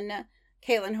on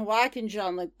Caitlin Hawak and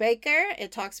Jean-Luc Baker.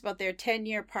 It talks about their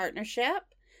 10-year partnership.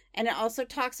 And it also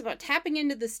talks about tapping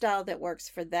into the style that works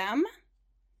for them.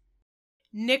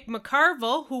 Nick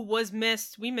McCarville, who was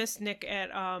missed. We missed Nick at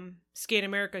Skate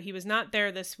America. He was not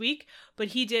there this week, but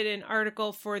he did an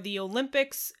article for the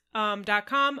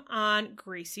Olympics.com on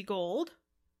Gracie Gold.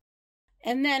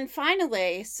 And then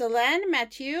finally, Solène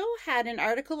Mathieu had an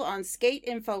article on Skate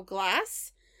Info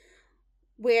Glass,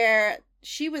 where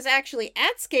she was actually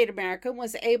at Skate America and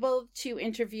was able to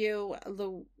interview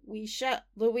Louisa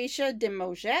de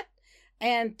Moget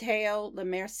and Théo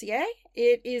Lemercier.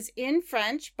 It is in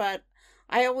French, but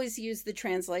I always use the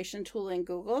translation tool in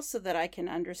Google so that I can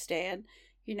understand,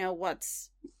 be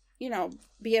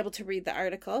able to read the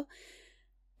article.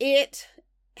 It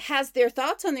has their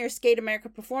thoughts on their Skate America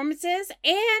performances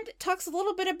and talks a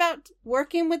little bit about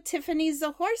working with Tiffany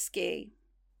Zahorsky.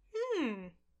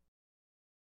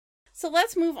 So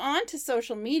let's move on to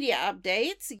social media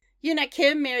updates. Yuna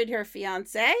Kim married her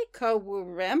fiancé, Ko Woo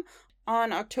Rim,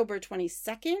 on October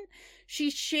 22nd.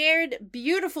 She shared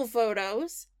beautiful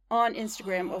photos on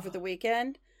Instagram over the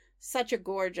weekend. Such a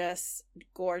gorgeous,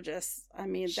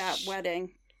 that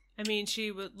wedding. She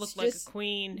would look like a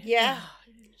queen. Yeah.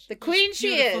 The queen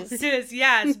she is. It is,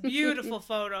 yes. Beautiful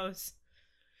photos.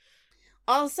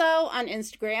 Also on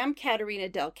Instagram, Katarina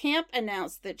Del Camp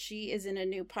announced that she is in a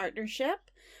new partnership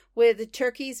with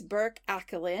Turkey's Berk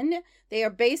Akalin. They are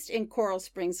based in Coral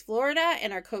Springs, Florida,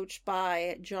 and are coached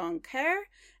by John Kerr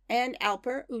and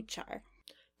Alper Uchar.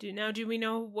 Do we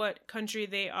know what country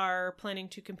they are planning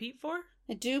to compete for?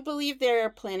 I do believe they're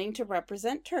planning to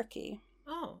represent Turkey.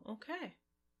 Oh, okay.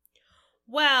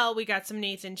 Well, we got some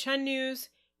Nathan Chen news.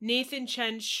 Nathan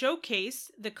Chen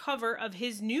showcased the cover of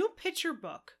his new picture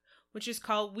book, which is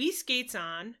called We Skates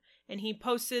On, and he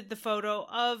posted the photo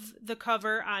of the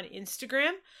cover on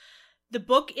Instagram. The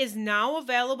book is now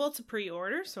available to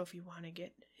pre-order, so if you want to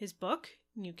get his book,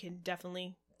 you can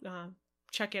definitely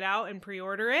check it out and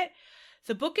pre-order it.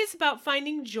 The book is about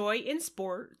finding joy in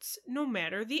sports, no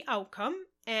matter the outcome,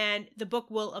 and the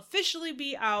book will officially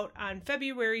be out on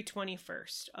February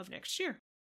 21st of next year.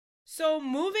 So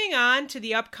moving on to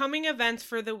the upcoming events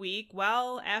for the week,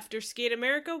 well, after Skate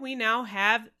America, we now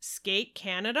have Skate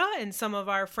Canada, and some of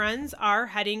our friends are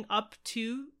heading up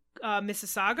to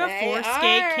Mississauga for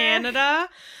Skate Canada.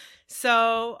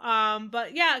 So,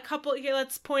 but yeah,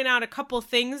 let's point out a couple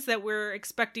things that we're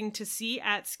expecting to see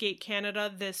at Skate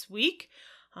Canada this week.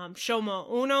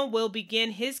 Shoma Uno will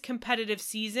begin his competitive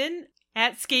season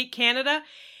at Skate Canada.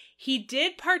 He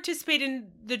did participate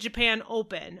in the Japan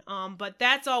Open, but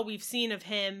that's all we've seen of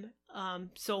him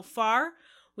so far.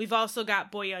 We've also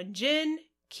got Boyan Jin,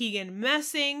 Keegan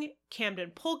Messing,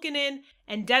 Camden Pulkkinen,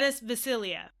 and Dennis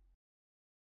Vasilia.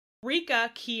 Rika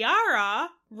Chiara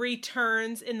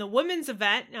returns in the women's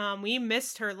event. We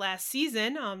missed her last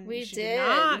season. She did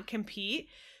not compete,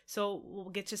 so we'll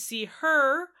get to see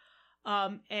her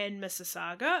and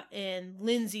Mississauga. And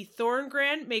Lindsay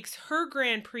Thorngren makes her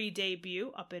Grand Prix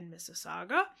debut up in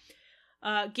Mississauga.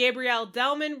 Gabrielle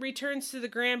Delman returns to the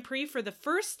Grand Prix for the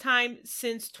first time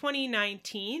since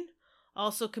 2019.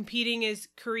 Also competing is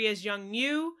Korea's Young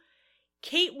Yu.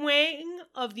 Kate Wang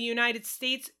of the United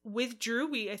States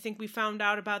withdrew. I think we found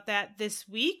out about that this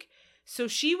week. So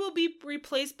she will be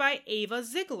replaced by Ava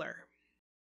Ziegler.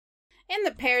 In the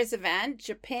pairs event,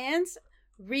 Japan's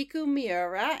Riku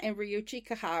Miura and Ryuichi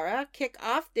Kahara kick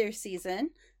off their season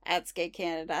at Skate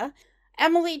Canada.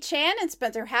 Emily Chan and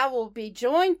Spencer Howe will be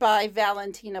joined by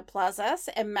Valentina Plazas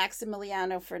and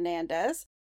Maximiliano Fernandez.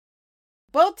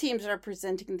 Both teams are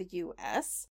representing the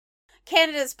U.S.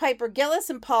 Canada's Piper Gillis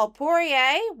and Paul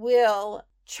Poirier will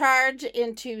charge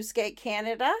into Skate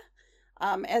Canada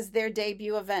as their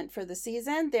debut event for the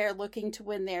season. They're looking to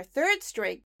win their third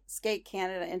straight Skate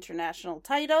Canada International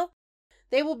title.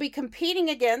 They will be competing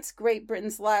against Great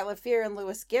Britain's Lila Fear and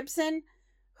Lewis Gibson,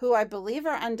 who I believe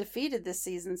are undefeated this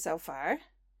season so far.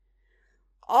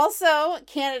 Also,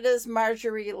 Canada's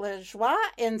Marjorie Lajoie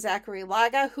and Zachary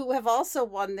Laga, who have also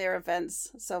won their events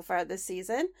so far this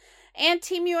season. And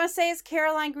Team USA's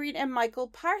Caroline Green and Michael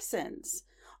Parsons.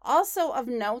 Also of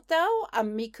note, though,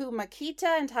 Miku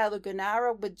Makita and Tyler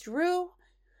Gunnara withdrew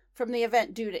from the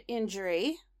event due to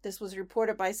injury. This was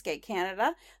reported by Skate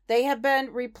Canada. They have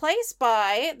been replaced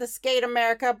by the Skate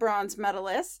America bronze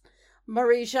medalists,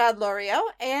 Marie-Jade Loriot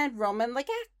and Roman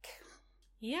Legak.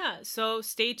 Yeah, so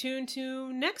stay tuned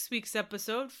to next week's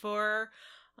episode for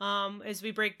as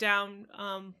we break down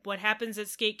what happens at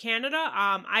Skate Canada.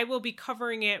 I will be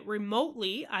covering it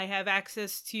remotely. I have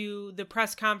access to the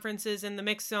press conferences in the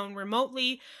mix zone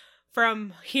remotely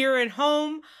from here at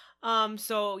home.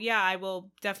 So yeah, I will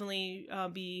definitely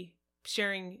be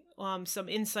sharing some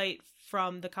insight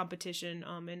from the competition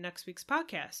in next week's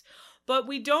podcast. But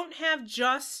we don't have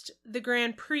just the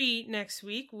Grand Prix next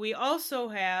week. We also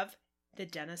have the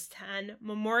Dennis Tan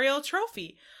Memorial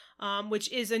Trophy,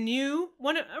 which is a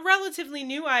relatively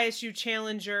new ISU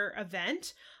Challenger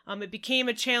event. It became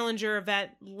a Challenger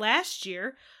event last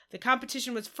year. The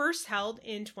competition was first held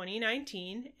in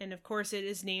 2019, and of course it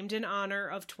is named in honor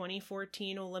of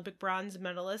 2014 Olympic bronze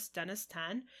medalist Dennis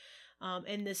Tan.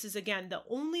 And this is, again,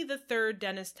 the third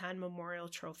Dennis Tan Memorial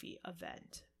Trophy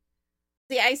event.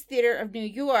 The Ice Theater of New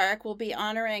York will be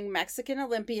honoring Mexican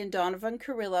Olympian Donovan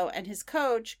Carrillo and his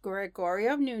coach,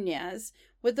 Gregorio Nunez,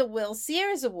 with the Will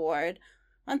Sears Award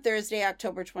on Thursday,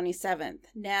 October 27th.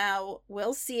 Now,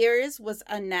 Will Sears was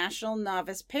a national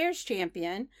novice pairs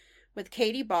champion with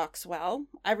Katie Boxwell.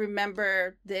 I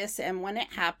remember this, and when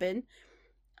it happened,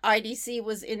 IDC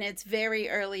was in its very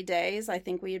early days. I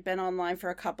think we had been online for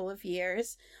a couple of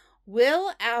years.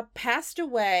 Will passed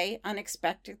away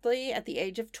unexpectedly at the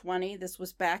age of 20. This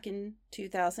was back in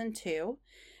 2002.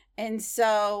 And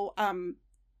so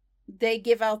they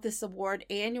give out this award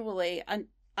annually.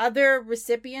 Other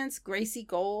recipients, Gracie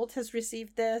Gold has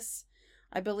received this.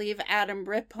 I believe Adam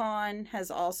Rippon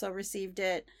has also received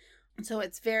it. So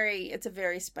it's a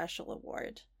very special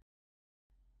award.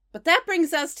 But that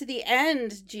brings us to the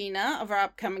end, Gina, of our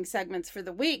upcoming segments for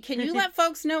the week. Can you let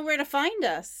folks know where to find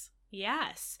us?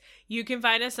 Yes. You can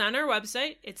find us on our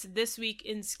website. It's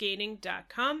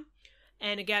thisweekinskating.com.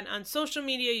 And again, on social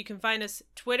media, you can find us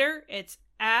Twitter. It's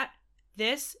at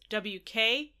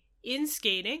thiswk in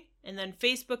Skating. And then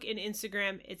Facebook and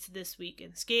Instagram, it's This Week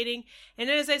in Skating. And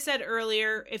as I said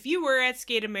earlier, if you were at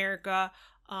Skate America,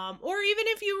 or even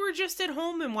if you were just at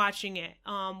home and watching it,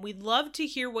 we'd love to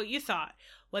hear what you thought.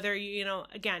 Whether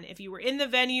again, if you were in the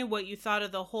venue, what you thought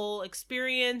of the whole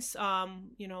experience,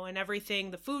 and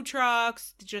everything, the food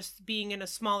trucks, just being in a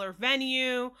smaller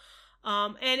venue.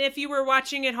 And if you were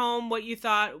watching at home, what you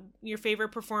thought your favorite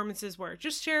performances were.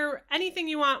 Just share anything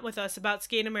you want with us about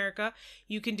Skate America.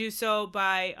 You can do so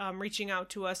by reaching out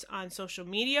to us on social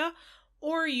media,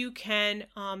 or you can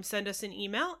send us an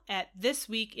email at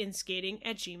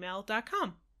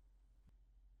thisweekinskating@gmail.com.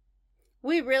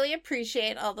 We really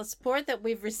appreciate all the support that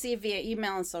we've received via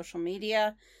email and social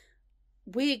media.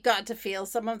 We got to feel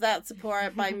some of that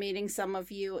support by meeting some of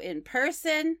you in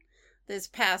person this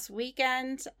past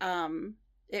weekend.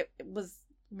 It was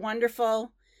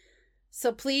wonderful.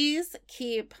 So please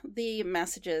keep the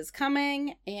messages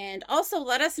coming, and also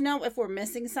let us know if we're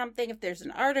missing something, if there's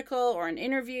an article or an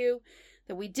interview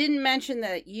that we didn't mention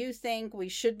that you think we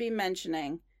should be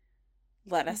mentioning.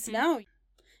 Let us know. You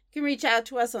can reach out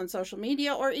to us on social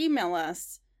media or email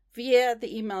us via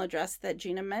the email address that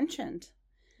Gina mentioned.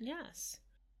 Yes.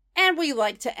 And we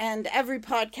like to end every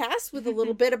podcast with a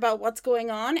little bit about what's going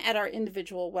on at our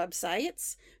individual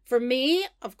websites. For me,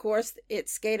 of course,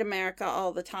 it's Skate America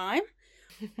all the time.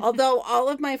 Although all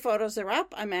of my photos are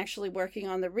up, I'm actually working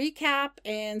on the recap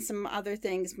and some other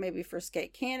things maybe for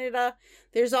Skate Canada.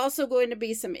 There's also going to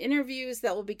be some interviews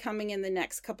that will be coming in the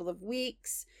next couple of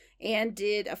weeks. Anne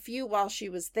did a few while she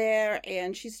was there,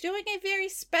 and she's doing a very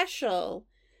special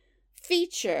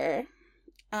feature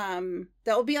that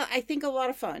will be, I think, a lot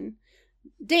of fun.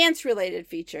 Dance-related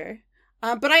feature.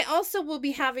 But I also will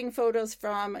be having photos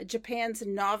from Japan's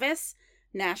Novice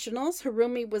Nationals.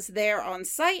 Harumi was there on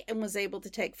site and was able to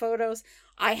take photos.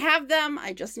 I have them.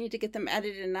 I just need to get them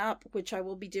edited and up, which I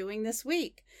will be doing this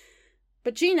week.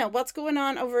 But Gina, what's going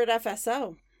on over at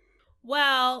FSO?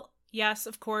 Well, yes,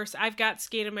 of course. I've got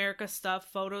Skate America stuff.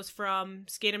 Photos from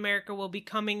Skate America will be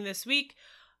coming this week,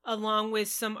 along with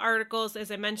some articles.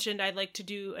 As I mentioned, I'd like to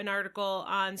do an article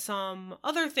on some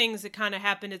other things that kind of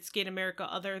happened at Skate America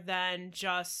other than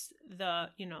just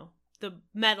the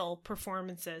medal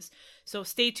performances. So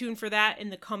stay tuned for that in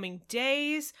the coming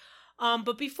days.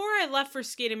 But before I left for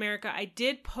Skate America, I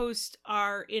did post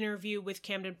our interview with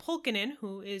Camden Pulkkinen,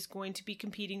 who is going to be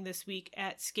competing this week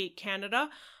at Skate Canada.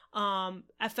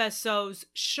 FSO's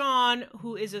Sean,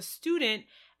 who is a student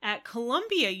at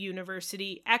Columbia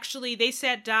University, actually they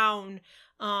sat down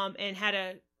and had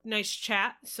a nice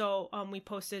chat. So we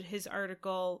posted his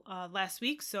article last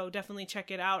week, so definitely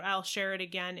check it out. I'll share it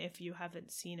again if you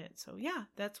haven't seen it. So yeah,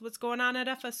 that's what's going on at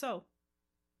FSO.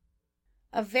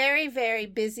 A very, very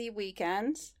busy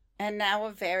weekend, and now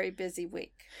a very busy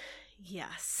week.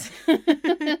 Yes.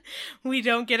 We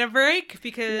don't get a break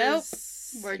because nope.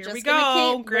 Here we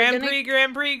go.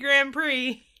 Grand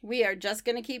Prix. We are just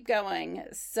going to keep going.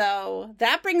 So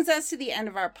that brings us to the end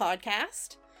of our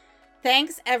podcast.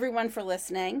 Thanks, everyone, for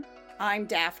listening. I'm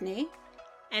Daphne.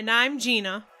 And I'm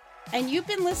Gina. And you've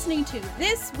been listening to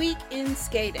This Week in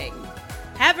Skating.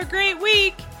 Have a great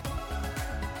week.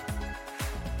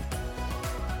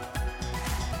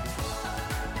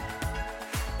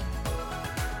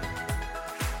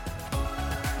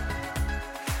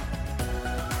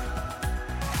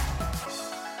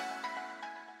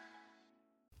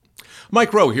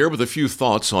 Mike Rowe here with a few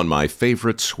thoughts on my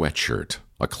favorite sweatshirt,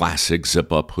 a classic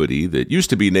zip-up hoodie that used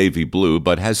to be navy blue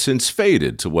but has since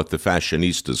faded to what the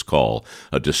fashionistas call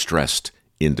a distressed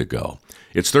indigo.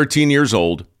 It's 13 years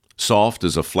old, soft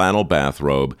as a flannel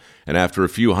bathrobe, and after a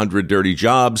few hundred dirty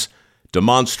jobs,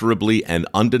 demonstrably and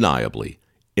undeniably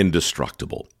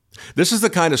indestructible. This is the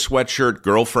kind of sweatshirt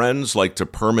girlfriends like to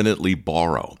permanently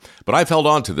borrow, but I've held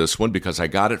on to this one because I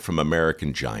got it from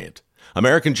American Giant.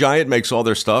 American Giant makes all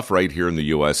their stuff right here in the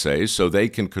USA so they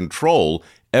can control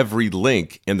every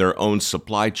link in their own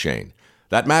supply chain.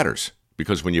 That matters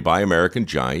because when you buy American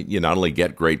Giant, you not only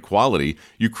get great quality,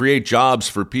 you create jobs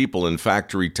for people in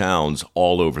factory towns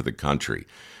all over the country.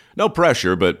 No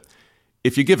pressure, but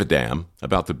if you give a damn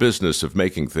about the business of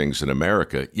making things in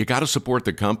America, you got to support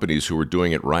the companies who are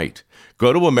doing it right.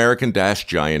 Go to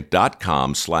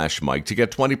american-giant.com/Mike to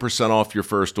get 20% off your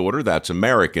first order. That's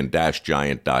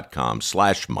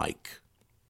american-giant.com/Mike.